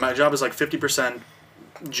work... my job is like 50%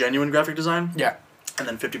 genuine graphic design. Yeah. And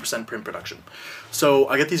then 50% print production. So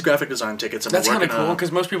I get these graphic design tickets. And that's kind of cool,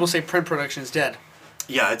 because most people say print production is dead.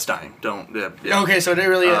 Yeah, it's dying. Don't. Yeah. Okay, so it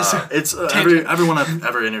really is. It's everyone I've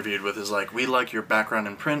ever interviewed with is like, we like your background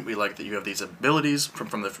in print. We like that you have these abilities from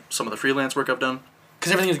some of the freelance work I've done.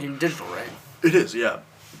 Because everything is getting digital, right? It is, yeah.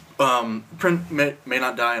 Print may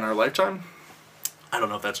not die in our lifetime. I don't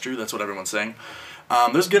know if that's true. That's what everyone's saying.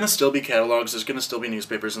 There's gonna still be catalogs. There's gonna still be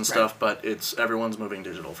newspapers and stuff, but everyone's moving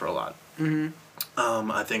digital for a lot. Mm-hmm.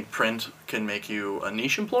 I think print can make you a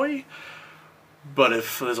niche employee. But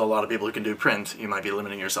if there's a lot of people who can do print, you might be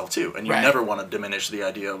limiting yourself too. And you never want to diminish the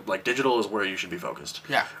idea of, like, digital is where you should be focused.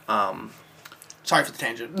 Yeah. Sorry for the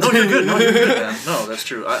tangent. No, you're good. No, you're good, man. No, that's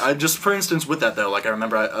true. I just, for instance, with that, though, like, I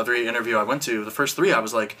remember every interview I went to, the first 3, I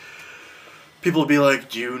was like, people would be like,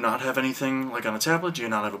 do you not have anything, like, on a tablet? Do you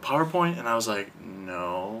not have a PowerPoint? And I was like,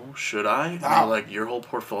 no, should I? And they were like, your whole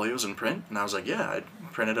portfolio's in print? And I was like, yeah, I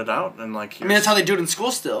printed it out. And, like, I mean, that's how they do it in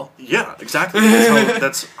school still. Yeah, exactly.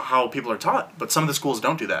 That's how people are taught. But some of the schools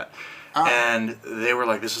don't do that. And they were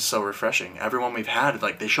like, this is so refreshing. Everyone we've had,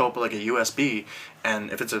 like, they show up with, like, a USB,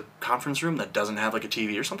 and if it's a conference room that doesn't have, like, a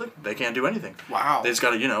TV or something, they can't do anything. Wow. They just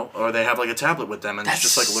got to, or they have, like, a tablet with them, and it's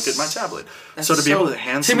just like, look at my tablet. So to be able to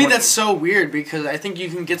hand someone... To me, that's so weird, because I think you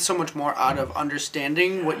can get so much more out of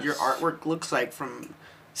understanding what your artwork looks like from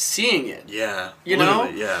seeing it. Yeah. You know?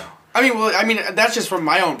 Yeah. I mean, that's just from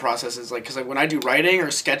my own processes, like, because, like, when I do writing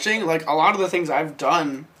or sketching, like, a lot of the things I've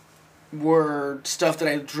done were stuff that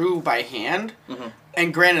I drew by hand. Mm-hmm.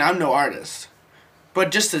 And granted, I'm no artist.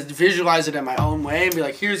 But just to visualize it in my own way and be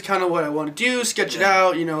like, here's kind of what I want to do, sketch it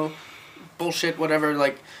out, bullshit, whatever.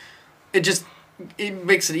 Like, it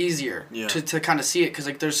makes it easier to kind of see it. Because,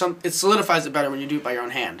 like, it solidifies it better when you do it by your own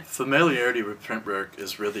hand. Familiarity with print work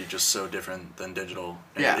is really just so different than digital.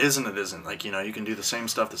 And it isn't. Like, you can do the same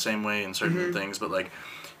stuff the same way in certain things, but, like,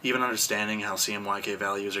 even understanding how CMYK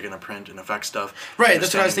values are going to print and affect stuff. Right,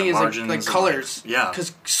 that's what I was thinking, is like colors. Yeah.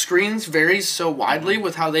 Because screens vary so widely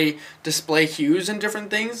with how they display hues and different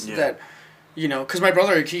things that, because my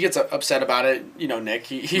brother, he gets upset about it, Nick.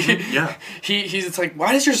 He's like,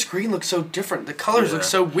 why does your screen look so different? The colors look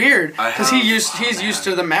so weird. Because he's used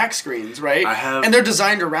to the Mac screens, right? And they're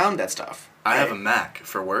designed around that stuff. I have a Mac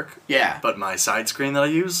for work. Yeah. But my side screen that I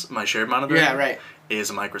use, my shared monitor. Yeah, right. Is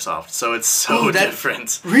a Microsoft, so it's so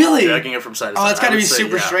different. Really? Dragging it from side to side. Oh, that's got to be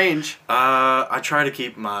super strange. I try to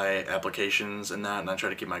keep my applications and I try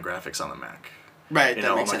to keep my graphics on the Mac. Right, that makes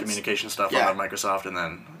all my sense. Communication stuff on Microsoft, and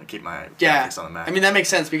then I keep my graphics on the Mac. I mean, that makes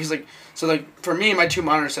sense, because, for me, my 2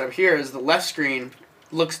 monitors set up here is the left screen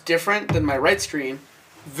looks different than my right screen.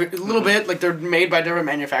 A little bit, like, they're made by different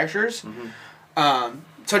manufacturers. Mm-hmm.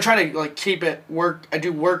 So I try to, keep it I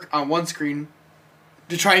do work on one screen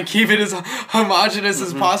to try and keep it as homogenous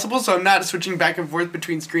as possible, so I'm not switching back and forth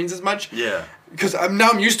between screens as much. Yeah. Because now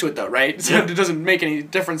I'm used to it, though, right? So it doesn't make any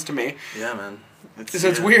difference to me. Yeah, man.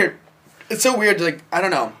 It's weird. It's so weird, I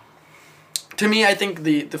don't know. To me, I think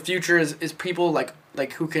the future is people,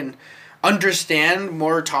 like who can understand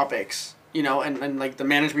more topics, and like, the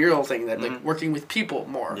managerial thing, that, like, working with people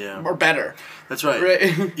more, or better. That's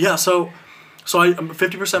right. Yeah, so I'm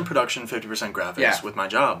 50% production, 50% graphics with my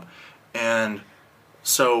job. And...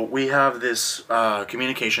 so we have this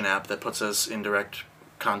communication app that puts us in direct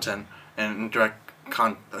content and direct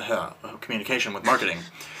communication with marketing.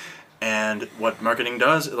 And what marketing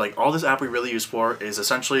does, like, all this app we really use for is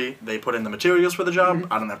essentially they put in the materials for the job.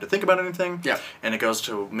 Mm-hmm. I don't have to think about anything. Yeah. And it goes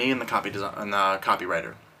to me and the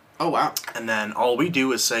copywriter. Oh, wow. And then all we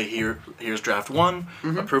do is say, here's draft 1,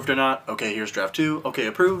 approved or not. Okay, here's draft 2. Okay,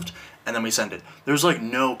 approved. And then we send it. There's, like,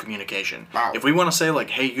 no communication. Wow. If we want to say, like,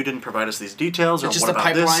 hey, you didn't provide us these details, or it's what about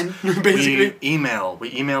pipeline, this? Basically.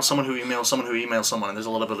 We email someone who emails someone who emails someone, and there's a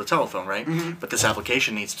little bit of telephone, right? Mm-hmm. But this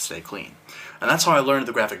application needs to stay clean. And that's how I learned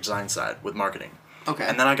the graphic design side with marketing. Okay.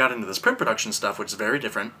 And then I got into this print production stuff, which is very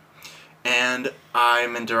different. and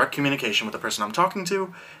I'm in direct communication with the person I'm talking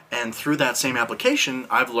to, and through that same application,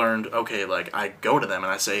 I've learned, okay, like, I go to them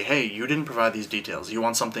and I say, hey, you didn't provide these details. You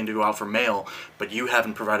want something to go out for mail, but you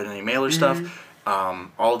haven't provided any mailer stuff.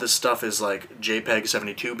 All this stuff is, like, JPEG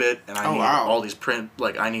 72-bit, and I need all these print,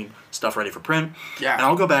 like, I need stuff ready for print. Yeah. And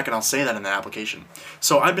I'll go back and I'll say that in the application.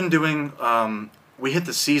 So I've been doing, we hit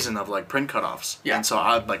the season of, like, print cutoffs. Yeah. And so,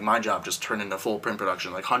 my job just turned into full print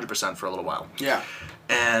production, like, 100% for a little while. Yeah.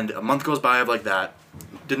 And a month goes by of, like, that.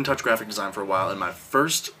 Didn't touch graphic design for a while, and my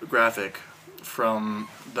first graphic from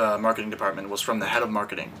the marketing department was from the head of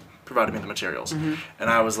marketing, provided me the materials. And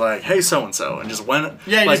I was like, hey, so-and-so, and just went,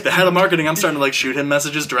 like, the head of marketing, I'm starting to, like, shoot him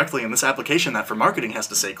messages directly in this application that for marketing has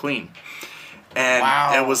to say clean.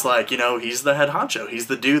 And it was like, you know, he's the head honcho. He's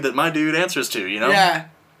the dude that my dude answers to, you know? Yeah.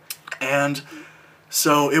 And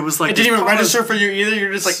so it was like... It didn't even register for you either?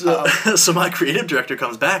 You're just like, So my creative director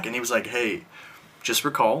comes back, and he was like, hey, just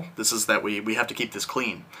recall, this is that we have to keep this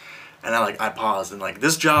clean. And I paused, and, like,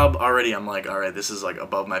 this job already, I'm like, all right, this is, like,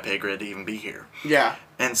 above my pay grade to even be here. Yeah.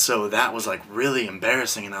 And so that was, like, really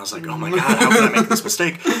embarrassing, and I was like, oh my god, how could I make this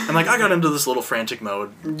mistake? And, like, I got into this little frantic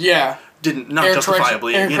mode. Yeah. Not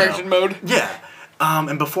justifiably, Air correction mode. Yeah.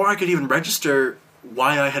 And before I could even register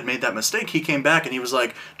why I had made that mistake, he came back, and he was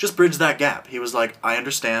like, just bridge that gap. He was like, I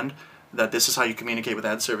understand that this is how you communicate with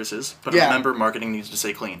ad services, but remember, marketing needs to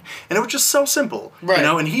stay clean. And it was just so simple, you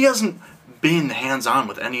know, and he hasn't been hands-on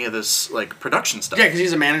with any of this, like, production stuff. Yeah, because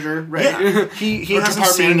he's a manager, right? Yeah, he hasn't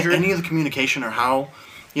seen any of the communication or how,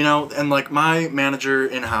 you know, and, like, my manager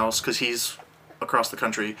in-house, because he's across the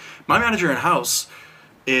country, my manager in-house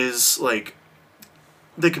is, like,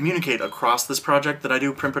 they communicate across this project that I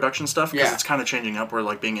do print production stuff, because it's kind of changing up. We're,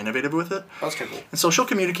 like, being innovative with it. That's kind of cool. And so she'll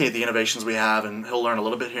communicate the innovations we have, and he'll learn a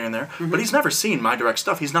little bit here and there, but he's never seen my direct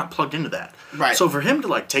stuff. He's not plugged into that. Right. So for him to,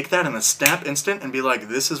 like, take that in a snap instant and be like,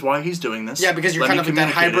 this is why he's doing this. Yeah, because you're kind of like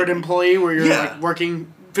that hybrid employee where you're, like,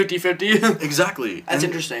 working 50-50. Exactly. That's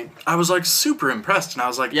interesting. I was, like, super impressed, and I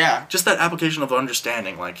was like, just that application of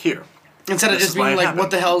understanding, like, here. Instead of just being like,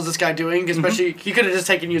 what the hell is this guy doing? Especially, he could have just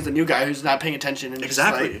taken you as the new guy who's not paying attention. And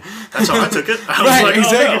exactly. Just like, that's how I took it. I was like,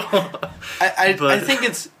 exactly. Oh, no. I think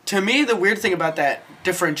it's, to me, the weird thing about that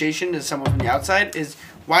differentiation to someone from the outside is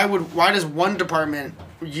why does one department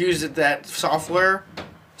use that software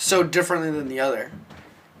so differently than the other?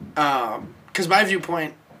 Because my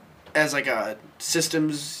viewpoint as like a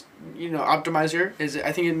systems, optimizer is,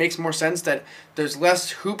 I think it makes more sense that there's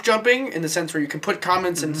less hoop jumping in the sense where you can put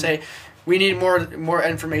comments and say, we need more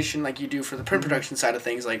information like you do for the print production side of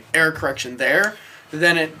things, like error correction there.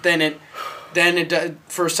 Then it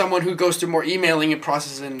for someone who goes through more emailing and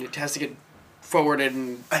processing, and it has to get forwarded.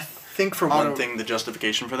 And I think for one thing, the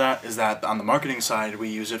justification for that is that on the marketing side, we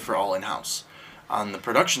use it for all in-house. On the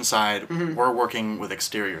production side, we're working with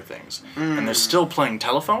exterior things, and they're still playing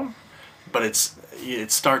telephone, but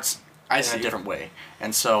it starts in a different way.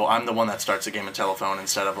 And so I'm the one that starts a game of telephone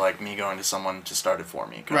instead of like me going to someone to start it for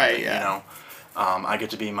me. Right. Thing, yeah. I get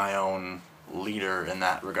to be my own leader in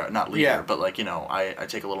that regard. Not leader, but like I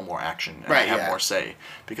take a little more action and I have more say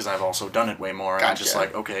because I've also done it way more. And I'm just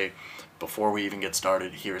like, okay, before we even get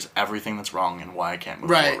started, here's everything that's wrong and why I can't move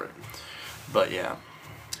forward. But yeah.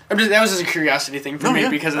 That was just a curiosity thing for me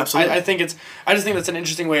because I just think that's an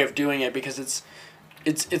interesting way of doing it because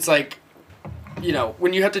it's like,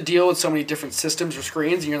 when you have to deal with so many different systems or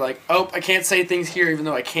screens and you're like, oh, I can't say things here even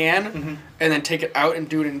though I can, and then take it out and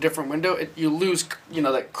do it in a different window, you lose,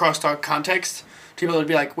 that crosstalk context. People would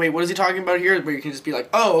be like, wait, what is he talking about here? But you can just be like,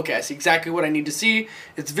 oh, okay, I see exactly what I need to see.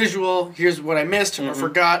 It's visual. Here's what I missed or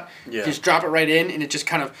forgot. Yeah. You just drop it right in, and it just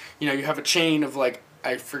kind of, you have a chain of like,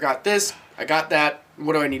 I forgot this, I got that,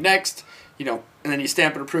 what do I need next? And then you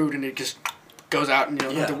stamp it approved, and it just goes out, and you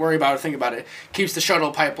don't have to worry about it, think about it. Keeps the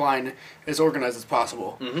shuttle pipeline as organized as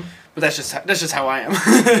possible. But that's just how I am.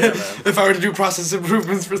 If I were to do process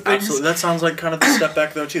improvements for things. Absolutely. That sounds like kind of the step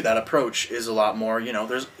back, though, too. That approach is a lot more,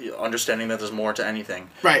 there's understanding that there's more to anything.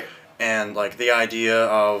 Right. And, like, the idea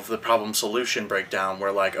of the problem-solution breakdown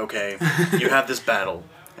where, like, okay, you have this battle,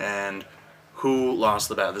 and who lost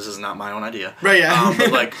the battle? This is not my own idea. Right, yeah.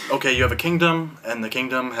 But, like, okay, you have a kingdom, and the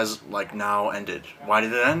kingdom has, like, now ended. Why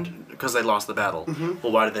did it end? Because they lost the battle.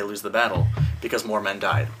 Well, why did they lose the battle? Because more men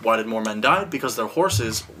died. Why did more men die? Because their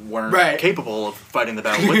horses weren't capable of fighting the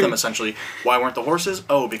battle with them, essentially. Why weren't the horses?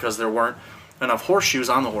 Oh, because there weren't enough horseshoes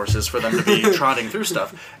on the horses for them to be trotting through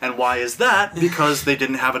stuff. And why is that? Because they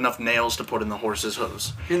didn't have enough nails to put in the horses'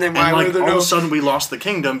 hooves. And then why all of a sudden we lost the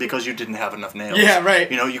kingdom because you didn't have enough nails. Yeah,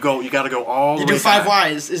 right. You got to go all the way. You do 5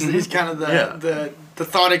 whys is kind of the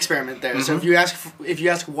thought experiment there. So if you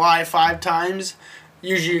ask why 5 times,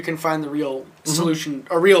 usually you can find the real solution,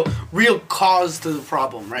 or real cause to the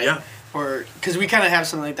problem, right? Yeah. Or, because we kind of have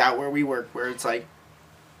something like that where we work, where it's like,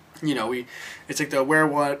 you know, it's like the where,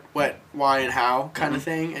 what, why, and how kind of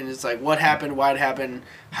thing, and it's like what happened, why it happened,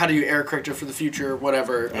 how do you error correct it for the future,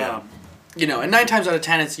 whatever. Yeah. You know, and 9 times out of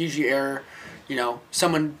 10, it's usually error. You know,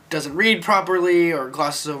 someone doesn't read properly, or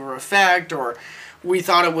glosses over a fact, or we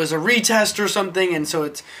thought it was a retest or something, and so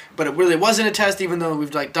but it really wasn't a test, even though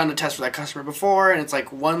we've like done a test for that customer before, and it's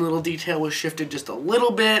like one little detail was shifted just a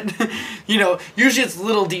little bit. You know, usually it's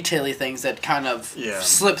little detaily things that kind of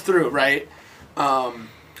slip through, right?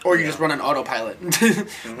 Or you just run an autopilot.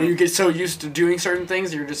 When you get so used to doing certain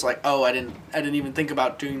things, you're just like, oh, I didn't even think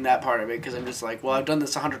about doing that part of it, because I'm just like, well, I've done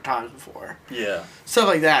this 100 times before. Yeah. Stuff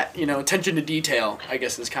like that, you know, attention to detail, I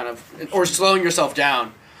guess, is kind of, or slowing yourself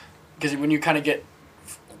down, because when you kind of get,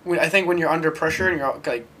 I think when you're under pressure and you're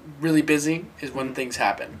like really busy is when things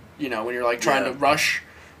happen. You know, when you're like trying to rush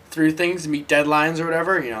through things, meet deadlines or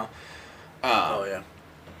whatever. You know. Oh yeah,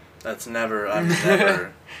 I'm never. I'm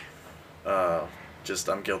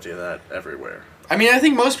guilty of that everywhere. I mean, I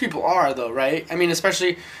think most people are though, right? I mean,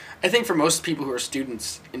 especially, I think for most people who are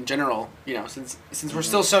students in general, you know, since we're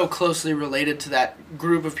still so closely related to that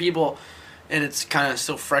group of people, and it's kind of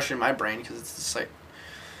still fresh in my brain because it's just like.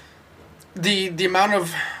 The amount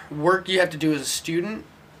of work you have to do as a student,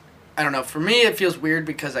 I don't know. For me, it feels weird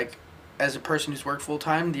because like, as a person who's worked full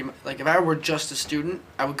time, like if I were just a student,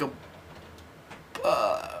 I would go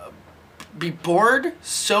be bored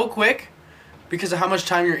so quick because of how much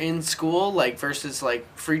time you're in school, like versus like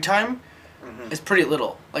free time. It's pretty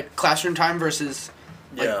little. Like classroom time versus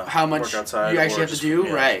like how much you actually have to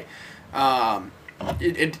do. Right.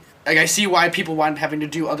 It like I see why people want having to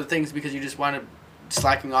do other things because you just want to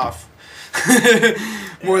slacking off.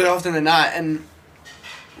 More often than not, and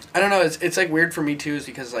I don't know, it's like weird for me too, is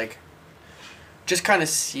because like just kind of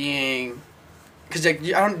seeing, because like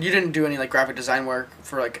you didn't do any like graphic design work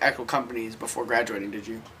for like actual companies before graduating, did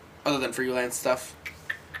you? Other than freelance stuff.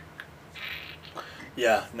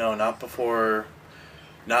 Yeah, no, not before,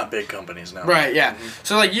 not big companies, no. Right, yeah.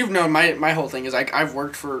 So like you've known my whole thing is like I've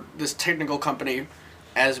worked for this technical company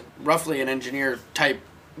as roughly an engineer type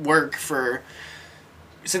work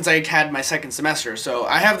since I had my second semester. So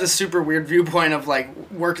I have this super weird viewpoint of like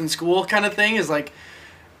work and school kind of thing, is like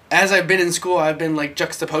as I've been in school, I've been like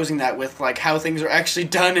juxtaposing that with like how things are actually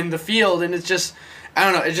done in the field, and it's just, I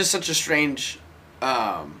don't know, it's just such a strange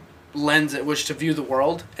lens at which to view the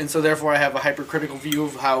world, and so therefore I have a hypercritical view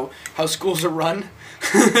of how schools are run.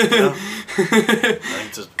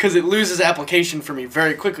 Because it loses application for me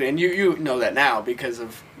very quickly, and you know that now because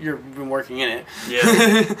of you've been working in it.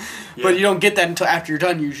 Yeah. But you don't get that until after you're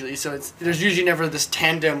done usually. So there's usually never this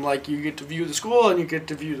tandem, like you get to view the school and you get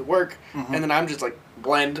to view the work, and then I'm just like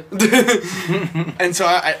blend. And so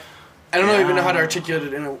I don't even know how to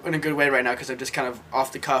articulate it in a good way right now because I'm just kind of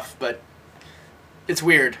off the cuff, but it's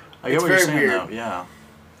weird. I get what you're saying, though. Yeah,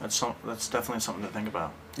 that's definitely something to think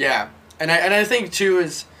about. Yeah. And I think too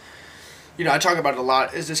is, you know, I talk about it a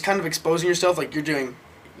lot, is just kind of exposing yourself, like you're doing,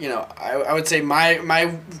 you know, I would say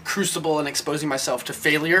my crucible in exposing myself to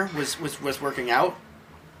failure was working out,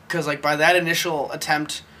 because like by that initial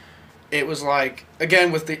attempt, it was like,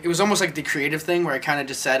 again, it was almost like the creative thing where I kind of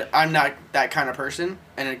just said, I'm not that kind of person,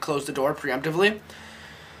 and it closed the door preemptively.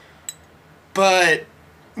 But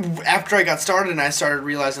after I got started and I started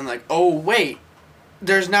realizing like, oh wait,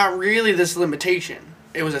 there's not really this limitation.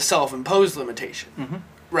 It was a self-imposed limitation,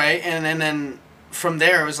 right? And then from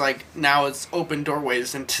there, it was like, now it's open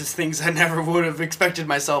doorways into things I never would have expected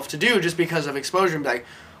myself to do just because of exposure. And be like,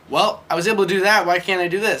 well, I was able to do that. Why can't I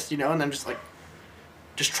do this? You know? And I'm just like,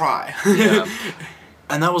 just try. Yeah.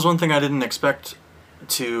 And that was one thing I didn't expect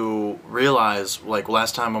to realize, like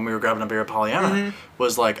last time when we were grabbing a beer at Pollyanna,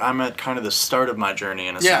 was like, I'm at kind of the start of my journey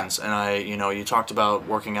in a sense. And you talked about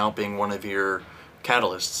working out being one of your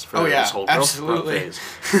catalysts for this whole growth phase.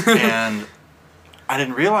 And I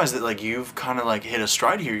didn't realize that like you've kind of like hit a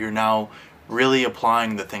stride here. You're now really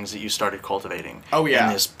applying the things that you started cultivating in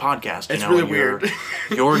this podcast. It's really weird.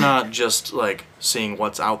 You're not just like seeing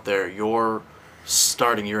what's out there. You're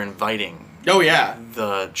inviting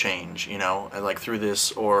the change, like through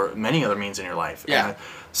this or many other means in your life. Yeah.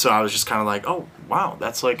 So I was just kind of like, oh, wow,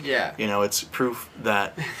 that's like, it's proof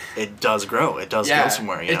that it does grow. It does go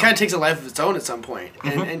somewhere. It kind of takes a life of its own at some point.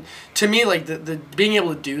 And to me, like, the being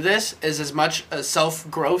able to do this is as much a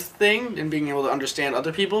self-growth thing and being able to understand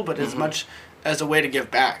other people, but as much as a way to give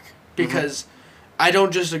back. Because I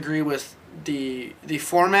don't just agree with the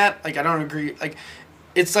format. Like, I don't agree. Like,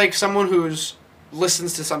 it's like someone who's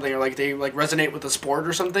listens to something or, like, they, like, resonate with a sport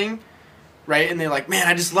or something, right? And they're like, man,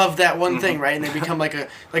 I just love that one thing, right? And they become like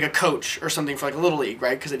a coach or something for like a little league,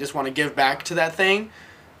 right? Because they just want to give back to that thing.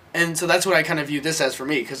 And so that's what I kind of view this as for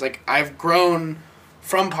me, because like I've grown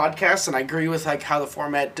from podcasts, and I agree with like how the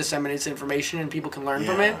format disseminates information and people can learn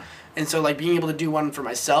from it. And so like being able to do one for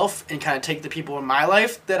myself and kind of take the people in my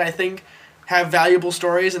life that I think have valuable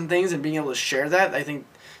stories and things, and being able to share that, I think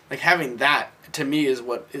like having that to me is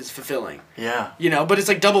what is fulfilling. Yeah. You know, but it's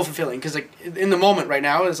like double fulfilling, because like in the moment right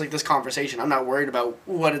now it's like this conversation. I'm not worried about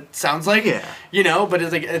what it sounds like. Yeah. You know, but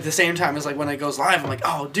it's like at the same time it's like when it goes live, I'm like,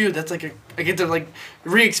 oh dude, that's like I get to like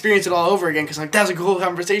re-experience it all over again, because like that was a cool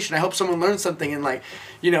conversation. I hope someone learns something and like,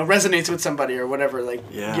 you know, resonates with somebody or whatever. Like,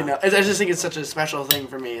 you know, I just think it's such a special thing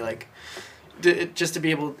for me. Like, just to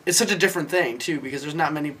be able, it's such a different thing too, because there's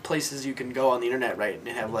not many places you can go on the internet, right, and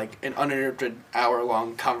have like an uninterrupted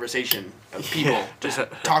hour-long conversation of people just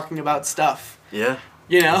talking about stuff. Yeah.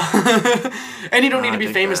 You know, and you don't need to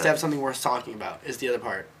be famous to have something worth talking about. Is the other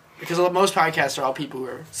part, because most podcasts are all people who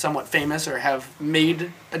are somewhat famous or have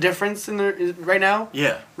made a difference in their right now.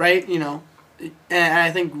 Yeah. Right. You know. And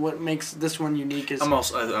I think what makes this one unique is... I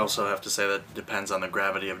also have to say that it depends on the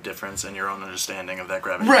gravity of difference and your own understanding of that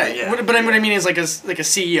gravity. Right. Yeah. But what I mean is like a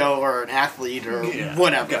CEO or an athlete or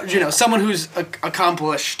whatever. Gotcha. You know, someone who's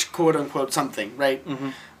accomplished, quote-unquote, something, right?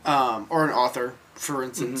 Or an author, for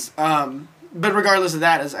instance. But regardless of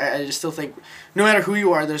that, I just still think no matter who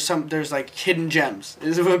you are, there's like hidden gems.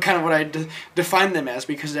 Is kind of what I define them as,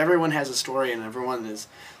 because everyone has a story and everyone is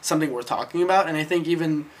something worth talking about. And I think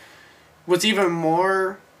what's even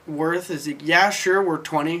more worth is, yeah, sure, we're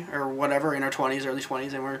 20 or whatever, in our 20s, early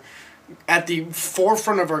 20s, and we're at the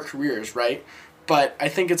forefront of our careers, right? But I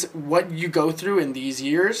think it's what you go through in these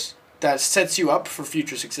years that sets you up for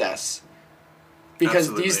future success.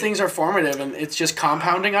 Because these things are formative, and it's just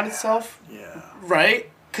compounding on itself. Yeah.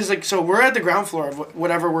 Right? Because, like, so we're at the ground floor of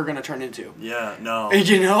whatever we're going to turn into. Yeah, no.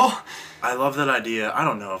 You know? I love that idea. I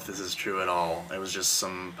don't know if this is true at all. It was just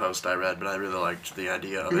some post I read, but I really liked the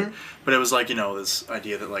idea of it. But it was like, you know, this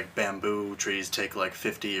idea that, like, bamboo trees take, like,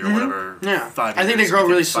 50 or whatever, 5 years. I think they grow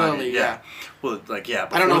really slowly, yeah. Well, like, yeah,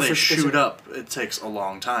 I don't know before if they shoot up, it takes a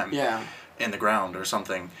long time. Yeah. In the ground or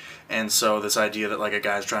something. And so this idea that like a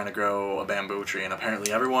guy's trying to grow a bamboo tree, and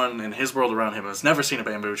apparently everyone in his world around him has never seen a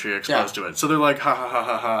bamboo tree exposed to it. So they're like, ha ha ha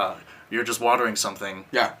ha ha, you're just watering something.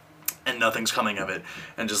 Yeah. And nothing's coming of it,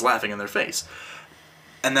 and just laughing in their face.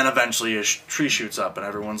 And then eventually a tree shoots up, and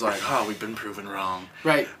everyone's like, oh, we've been proven wrong.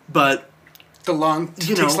 Right. But takes long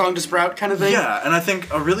to sprout kind of thing. Yeah, and I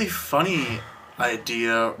think a really funny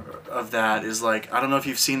idea of that is like, I don't know if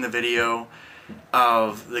you've seen the video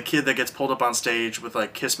of the kid that gets pulled up on stage with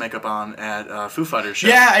like Kiss makeup on at Foo Fighters show.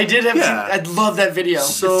 Yeah, I did I love that video.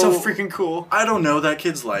 So, it's so freaking cool. I don't know that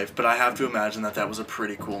kid's life, but I have to imagine that was a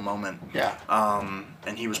pretty cool moment. Yeah.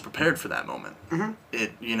 And he was prepared for that moment.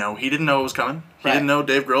 It, you know, he didn't know it was coming. He didn't know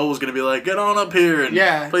Dave Grohl was going to be like, get on up here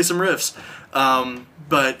and play some riffs.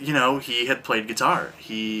 But, you know, he had played guitar.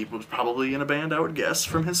 He was probably in a band, I would guess,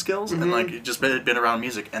 from his skills. And, like, just had been around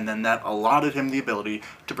music. And then that allotted him the ability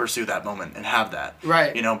to pursue that moment and have that.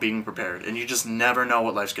 Right. You know, being prepared. And you just never know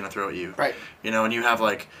what life's going to throw at you. Right. You know, and you have,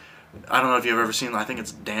 like, I don't know if you've ever seen, I think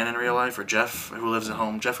it's Dan in real life or Jeff Who Lives at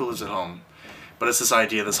Home. Jeff Who Lives at Home. But it's this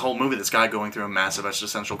idea, this whole movie, this guy going through a massive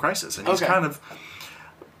existential crisis. And he's kind of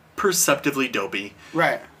perceptively dopey.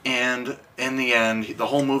 Right. And in the end, the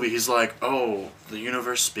whole movie, he's like, oh, the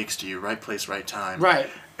universe speaks to you, right place, right time. Right.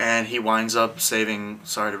 And he winds up saving,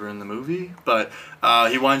 sorry to ruin the movie, but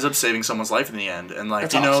he winds up saving someone's life in the end. And, like,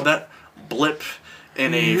 that's know, that blip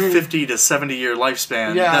in a 50 to 70 year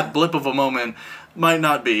lifespan, that blip of a moment might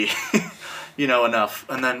not be, you know, enough.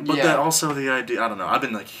 And then, but that also the idea, I don't know, I've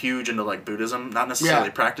been, like, huge into, like, Buddhism, not necessarily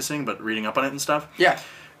practicing, but reading up on it and stuff. Yeah.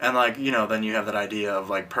 And, like, you know, then you have that idea of,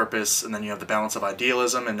 like, purpose, and then you have the balance of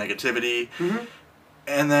idealism and negativity,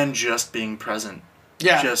 and then just being present.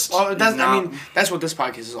 Yeah. Well, I mean, that's what this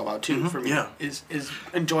podcast is all about, too, for me, is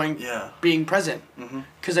enjoying being present.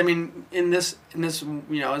 Because, I mean, in this, you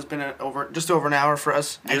know, it's been just over an hour for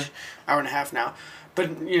us, hour and a half now.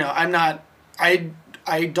 But, you know,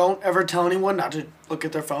 I don't ever tell anyone not to look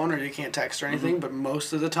at their phone or they can't text or anything, but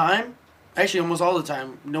most of the time, actually, almost all the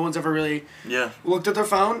time, no one's ever really looked at their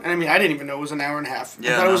phone. And I mean, I didn't even know it was an hour and a half. I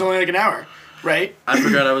thought it was only like an hour, right? I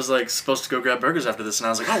forgot I was like supposed to go grab burgers after this, and I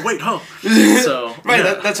was like, oh, wait, So,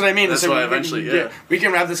 that's what I mean. That's so why eventually, we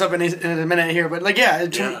can wrap this up in a minute here. But, like,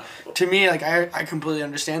 to me, like, I completely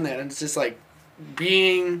understand that. And it's just, like,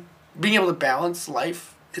 being able to balance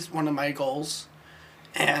life is one of my goals.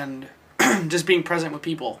 And just being present with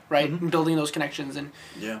people, right? Mm-hmm. And building those connections and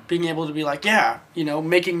Yeah. being able to be like, yeah, you know,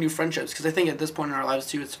 making new friendships. Because I think at this point in our lives,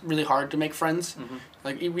 too, it's really hard to make friends. Mm-hmm.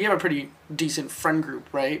 Like, we have a pretty decent friend group,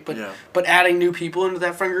 right? But Yeah. but adding new people into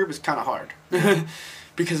that friend group is kind of hard.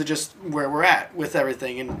 Because of just where we're at with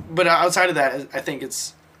everything. But outside of that, I think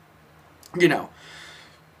it's, you know,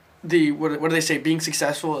 what do they say? Being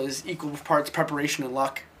successful is equal parts preparation and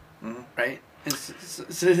luck, Mm-hmm. right?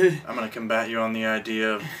 I'm gonna combat you on the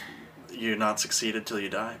idea of you're not succeeded till you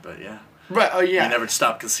die, but yeah. Right. Oh yeah. You never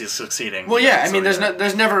stop succeeding. Well, yeah. I so, mean, yeah.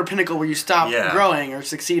 there's never a pinnacle where you stop Yeah. growing or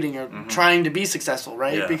succeeding or trying to be successful,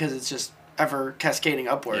 right? Yeah. Because it's just ever cascading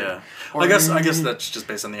upward. Yeah. Or, I guess that's just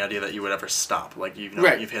based on the idea that you would ever stop. Like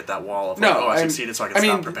you've hit that wall of like, I succeeded, so I can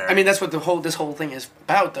stop preparing. I mean, that's what this whole thing is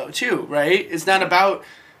about, though, too, right? It's not about,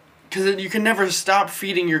 because you can never stop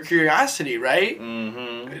feeding your curiosity, right?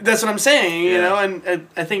 Mm-hmm. That's what I'm saying, you Yeah. know, and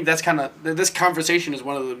I think that's kind of, this conversation is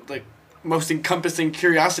one of the like most encompassing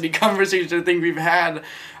curiosity conversations I think we've had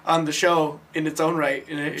on the show in its own right.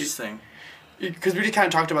 Interesting. Because we just kind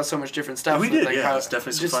of talked about so much different stuff. We did, like yeah. How, It's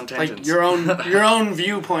definitely some just, fun tangents. Like your own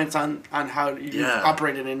viewpoints on how you Yeah.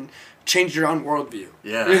 operated and changed your own worldview.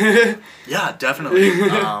 Yeah. Yeah, definitely.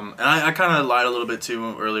 And I kind of lied a little bit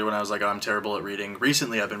too earlier when I was like, I'm terrible at reading.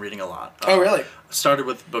 Recently, I've been reading a lot. Oh, really? I started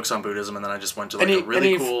with books on Buddhism, and then I just went to like a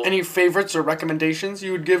really cool... Any favorites or recommendations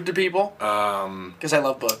you would give to people? Because I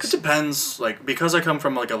love books. It depends. Like, because I come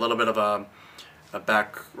from like a little bit of a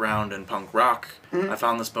background in punk rock, I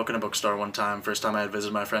found this book in a bookstore one time, first time I had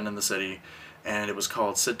visited my friend in the city, and it was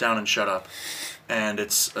called Sit Down and Shut Up. And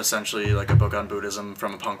it's essentially like a book on Buddhism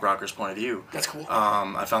from a punk rocker's point of view. That's cool.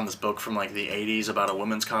 I found this book from like the 80s about a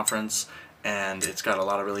women's conference, and it's got a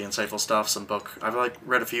lot of really insightful stuff. I've like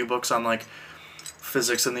read a few books on like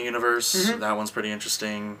physics in the universe. That one's pretty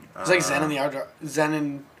interesting. It's like Zen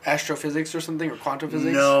and astrophysics or something, or quantum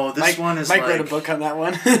physics. No, this one is Mike like... read a book on that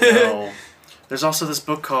one. No. There's also this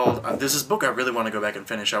book called... there's this book I really want to go back and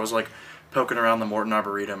finish. I was like poking around the Morton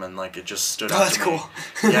Arboretum and like it just stood out that's to cool.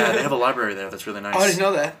 me. Yeah, they have a library there that's really nice. Oh, I didn't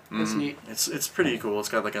know that. That's neat. It's pretty cool. It's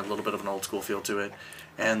got like a little bit of an old school feel to it.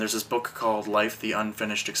 And there's this book called Life, the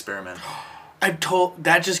Unfinished Experiment.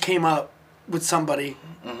 That just came up with somebody.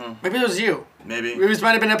 Maybe it was you. Maybe. It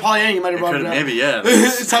might have been at Pollyanna. You might have brought it up. Maybe, yeah.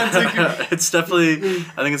 It sounds like it's definitely...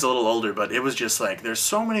 I think it's a little older, but it was just like... There's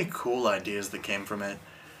so many cool ideas that came from it.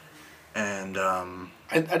 And...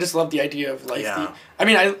 I just love the idea of life. Yeah.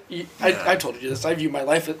 I told you this. I view my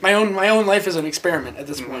life, my own life as an experiment at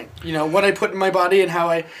this point. You know what I put in my body and how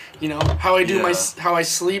I do how I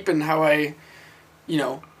sleep and how I,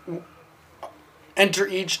 enter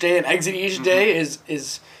each day and exit each day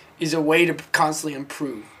is a way to constantly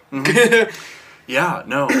improve. Yeah.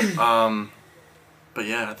 No. But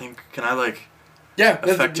yeah, I think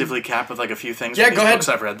effectively cap with like a few things. Yeah, from go these ahead. books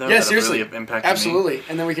I've read though. Yeah, that seriously. Have really impacted Absolutely. me.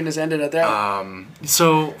 And then we can just end it at that.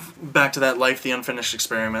 So back to that Life, the Unfinished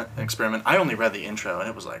Experiment. I only read the intro and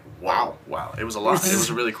it was like, wow. It was a lot. It was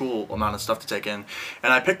a really cool amount of stuff to take in,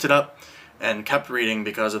 and I picked it up and kept reading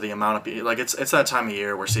because of the amount of like it's that time of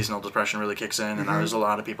year where seasonal depression really kicks in, and there's a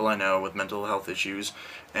lot of people I know with mental health issues,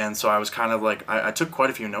 and so I was kind of like I took quite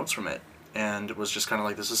a few notes from it, and was just kind of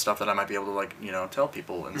like, this is stuff that I might be able to like tell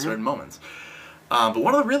people in certain moments. But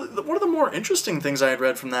one of the more interesting things I had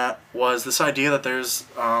read from that was this idea that there's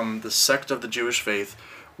the sect of the Jewish faith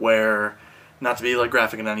where, not to be like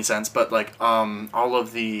graphic in any sense, but like all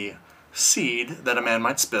of the seed that a man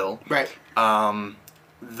might spill, right?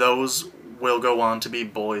 Those will go on to be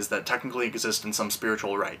boys that technically exist in some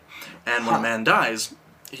spiritual right. And when a man dies,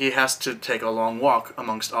 he has to take a long walk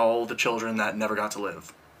amongst all the children that never got to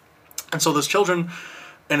live. And so those children,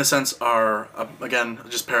 in a sense, are, again,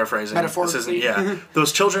 just paraphrasing. Metaphorically.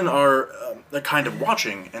 Those children are kind of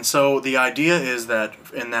watching. And so the idea is that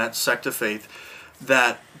in that sect of faith,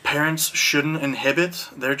 that parents shouldn't inhibit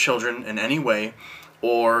their children in any way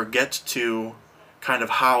or get to kind of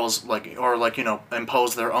house,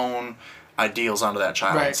 impose their own ideals onto that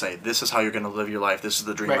child and say, this is how you're going to live your life, this is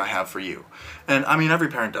the dream I have for you. And I mean, every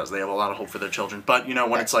parent does. They have a lot of hope for their children. But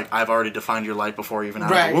when it's like, I've already defined your life before you even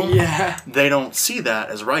out of the womb, they don't see that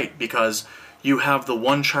as right, because you have the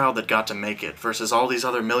one child that got to make it versus all these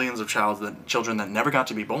other millions of children that never got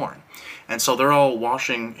to be born. And so they're all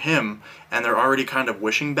watching him, and they're already kind of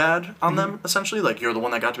wishing bad on them, essentially. Like, you're the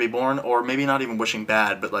one that got to be born, or maybe not even wishing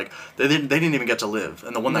bad, but like, they didn't even get to live.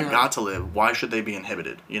 And the one that got to live, why should they be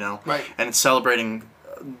inhibited, Right. And it's celebrating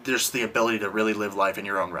just the ability to really live life in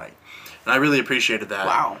your own right. And I really appreciated that.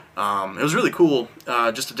 Wow. It was really cool,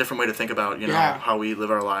 just a different way to think about, how we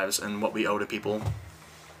live our lives and what we owe to people.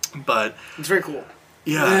 But it's very cool.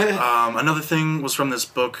 Yeah. Another thing was from this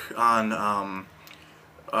book on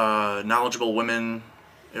knowledgeable women.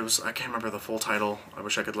 It was, I can't remember the full title. I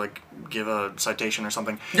wish I could like give a citation or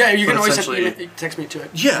something. Yeah, you can always text me to it.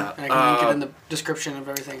 Yeah. And I can link it in the description of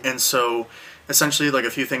everything. And so essentially like a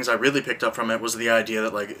few things I really picked up from it was the idea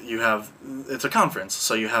that like you have, it's a conference,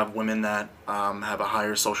 so you have women that have a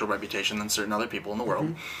higher social reputation than certain other people in the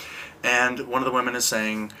world. And one of the women is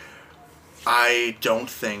saying, I don't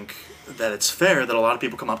think that it's fair that a lot of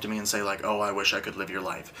people come up to me and say like, oh, I wish I could live your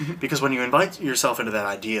life. Because when you invite yourself into that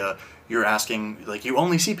idea, you're asking, like, you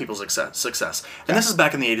only see people's success. And this is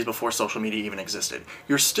back in the 80s before social media even existed.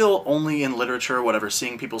 You're still only in literature or whatever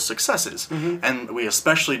seeing people's successes. And we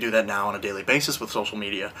especially do that now on a daily basis with social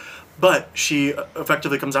media. But she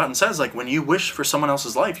effectively comes out and says, like, when you wish for someone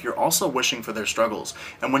else's life, you're also wishing for their struggles.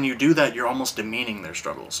 And when you do that, you're almost demeaning their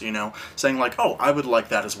struggles, you know? Saying, like, oh, I would like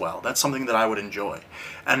that as well. That's something that I would enjoy.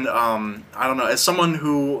 And I don't know, as someone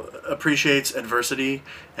who appreciates adversity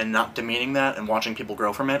and not demeaning that and watching people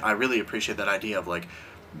grow from it, I really appreciate that idea of, like,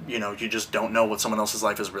 you know, you just don't know what someone else's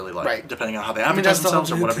life is really like, depending on how they advertise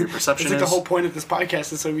themselves or whatever your perception is. It's like the whole point of this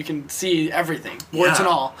podcast is so we can see everything, warts and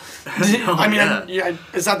all. I mean,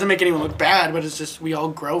 it's not to make anyone look bad, but it's just we all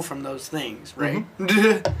grow from those things, right?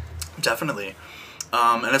 Definitely.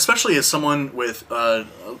 And especially as someone with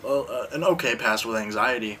an okay past with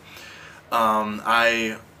anxiety,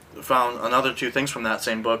 I found another two things from that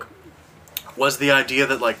same book was the idea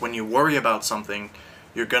that, like, when you worry about something,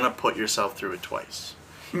 you're going to put yourself through it twice.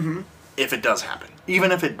 If it does happen.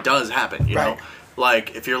 Even if it does happen, you know?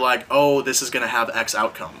 Like, if you're like, oh, this is going to have X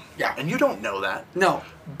outcome. Yeah. And you don't know that. No.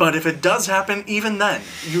 But if it does happen, even then,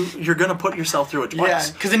 you're going to put yourself through it twice.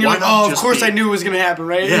 Yeah, because then you're like, oh, of course I knew it was going to happen,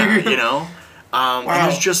 right? Yeah, you know? And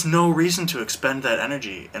there's just no reason to expend that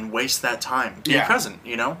energy and waste that time. Be present,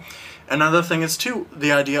 you know? Another thing is, too,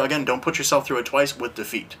 the idea, again, don't put yourself through it twice with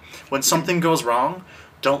defeat. When something goes wrong,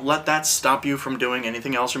 don't let that stop you from doing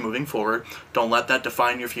anything else or moving forward. Don't let that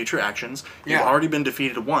define your future actions. You've already been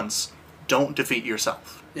defeated once. Don't defeat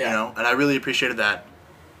yourself. You know? And I really appreciated that.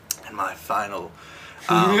 And my final,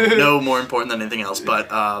 no more important than anything else, but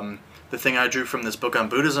the thing I drew from this book on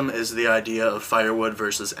Buddhism is the idea of firewood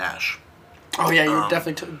versus ash. Oh, yeah, you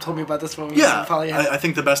definitely told me about this one. I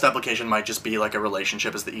think the best application might just be, like, a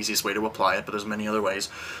relationship is the easiest way to apply it, but there's many other ways.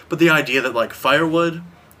 But the idea that, like, firewood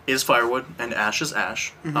is firewood and ash is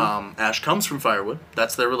ash. Ash comes from firewood.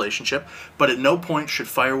 That's their relationship. But at no point should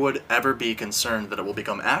firewood ever be concerned that it will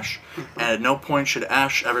become ash. And at no point should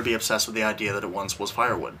ash ever be obsessed with the idea that it once was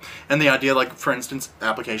firewood. And the idea, like, for instance,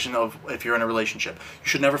 application of if you're in a relationship, you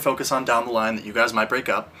should never focus on down the line that you guys might break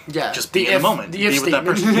up. Yeah. Just be in the moment. Be with that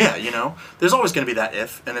person. Yeah, you know? There's always going to be that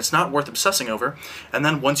if, and it's not worth obsessing over. And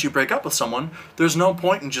then once you break up with someone, there's no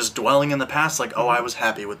point in just dwelling in the past like, oh, I was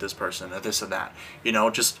happy with this person, or this or that. You know,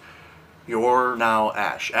 just... You're now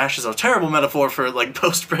ash. Ash is a terrible metaphor for, like,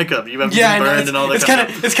 post-breakup. You have been burned and all that kind of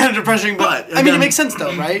stuff. It's kind of depressing, but I mean, it makes sense,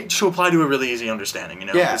 though, right? To apply to a really easy understanding, you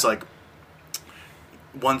know? Yeah. It's like,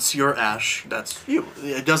 once you're ash, that's you.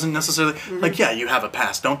 It doesn't necessarily... Like, yeah, you have a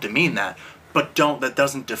past. Don't demean that. But that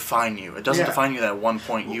doesn't define you. It doesn't define you that at one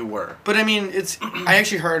point you were. But, I mean, it's... I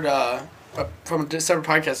actually heard from a separate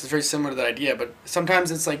podcast, it's very similar to that idea, but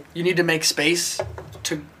sometimes it's like you need to make space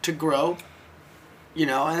to grow. You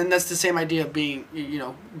know, and that's the same idea of being, you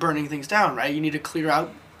know, burning things down, right? You need to clear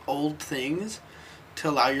out old things to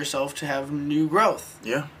allow yourself to have new growth.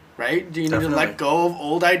 Yeah. Right? Do you need to let go of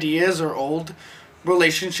old ideas or old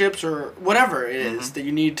relationships or whatever it is that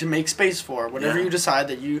you need to make space for? Whatever you decide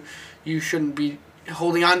that you shouldn't be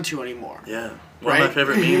holding on to anymore. Yeah. One of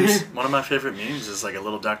my favorite memes is like a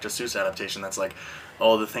little Dr. Seuss adaptation that's like,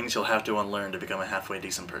 oh, the things you'll have to unlearn to become a halfway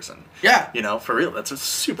decent person. Yeah. You know, for real. That's a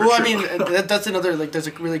super true. I mean, that's another, like, there's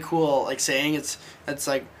a really cool, like, saying. It's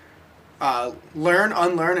like, learn,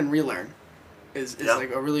 unlearn, and relearn is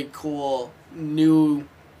like a really cool new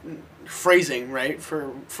phrasing, right?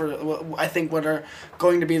 For I think what are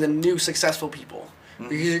going to be the new successful people.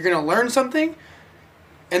 Because you're going to learn something,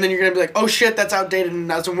 and then you're going to be like, oh shit, that's outdated and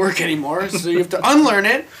doesn't work anymore. So you have to unlearn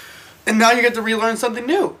it, and now you get to relearn something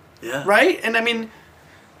new. Yeah. Right? And I mean,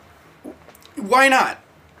 why not?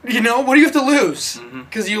 You know, what do you have to lose?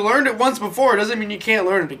 Because you learned it once before, it doesn't mean you can't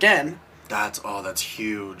learn it again. That's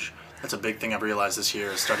huge. That's a big thing I've realized this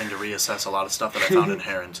year, is starting to reassess a lot of stuff that I found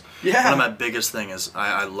inherent. Yeah. One of my biggest thing is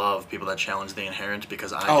I love people that challenge the inherent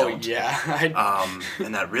because I don't. Oh, yeah.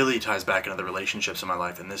 And that really ties back into the relationships in my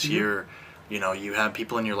life. And this year, you know, you have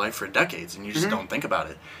people in your life for decades and you just don't think about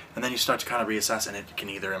it. And then you start to kind of reassess, and it can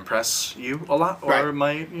either impress you a lot or it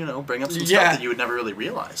might, you know, bring up some stuff that you had never really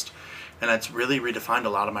realized. And it's really redefined a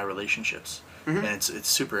lot of my relationships. And it's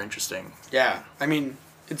super interesting. Yeah. I mean,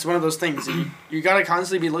 it's one of those things. You got to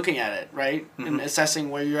constantly be looking at it, right? Mm-hmm. And assessing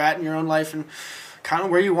where you're at in your own life and kind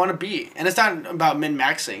of where you want to be. And it's not about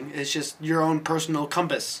min-maxing. It's just your own personal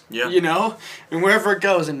compass, you know? And wherever it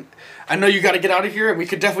goes. And I know you got to get out of here. And we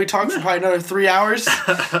could definitely talk for probably another 3 hours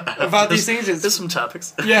about these things. There's some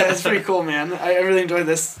topics. Yeah, it's pretty cool, man. I really enjoyed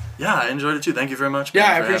this. Yeah, I enjoyed it too. Thank you very much.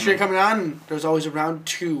 Yeah, I appreciate you coming on. There's always a round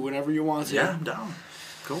 2 whenever you want to. Yeah, down.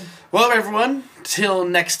 Cool. Well, everyone, till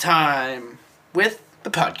next time with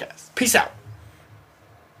the podcast. Peace out.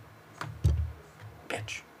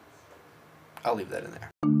 Bitch. I'll leave that in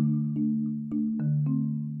there.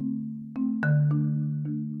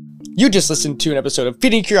 You just listened to an episode of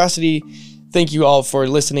Feeding Curiosity. Thank you all for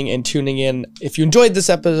listening and tuning in. If you enjoyed this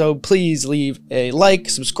episode, please leave a like,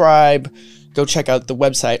 subscribe, go check out the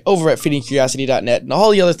website over at feedingcuriosity.net and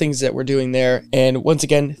all the other things that we're doing there. And once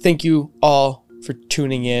again, thank you all for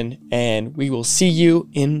tuning in, and we will see you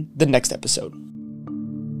in the next episode.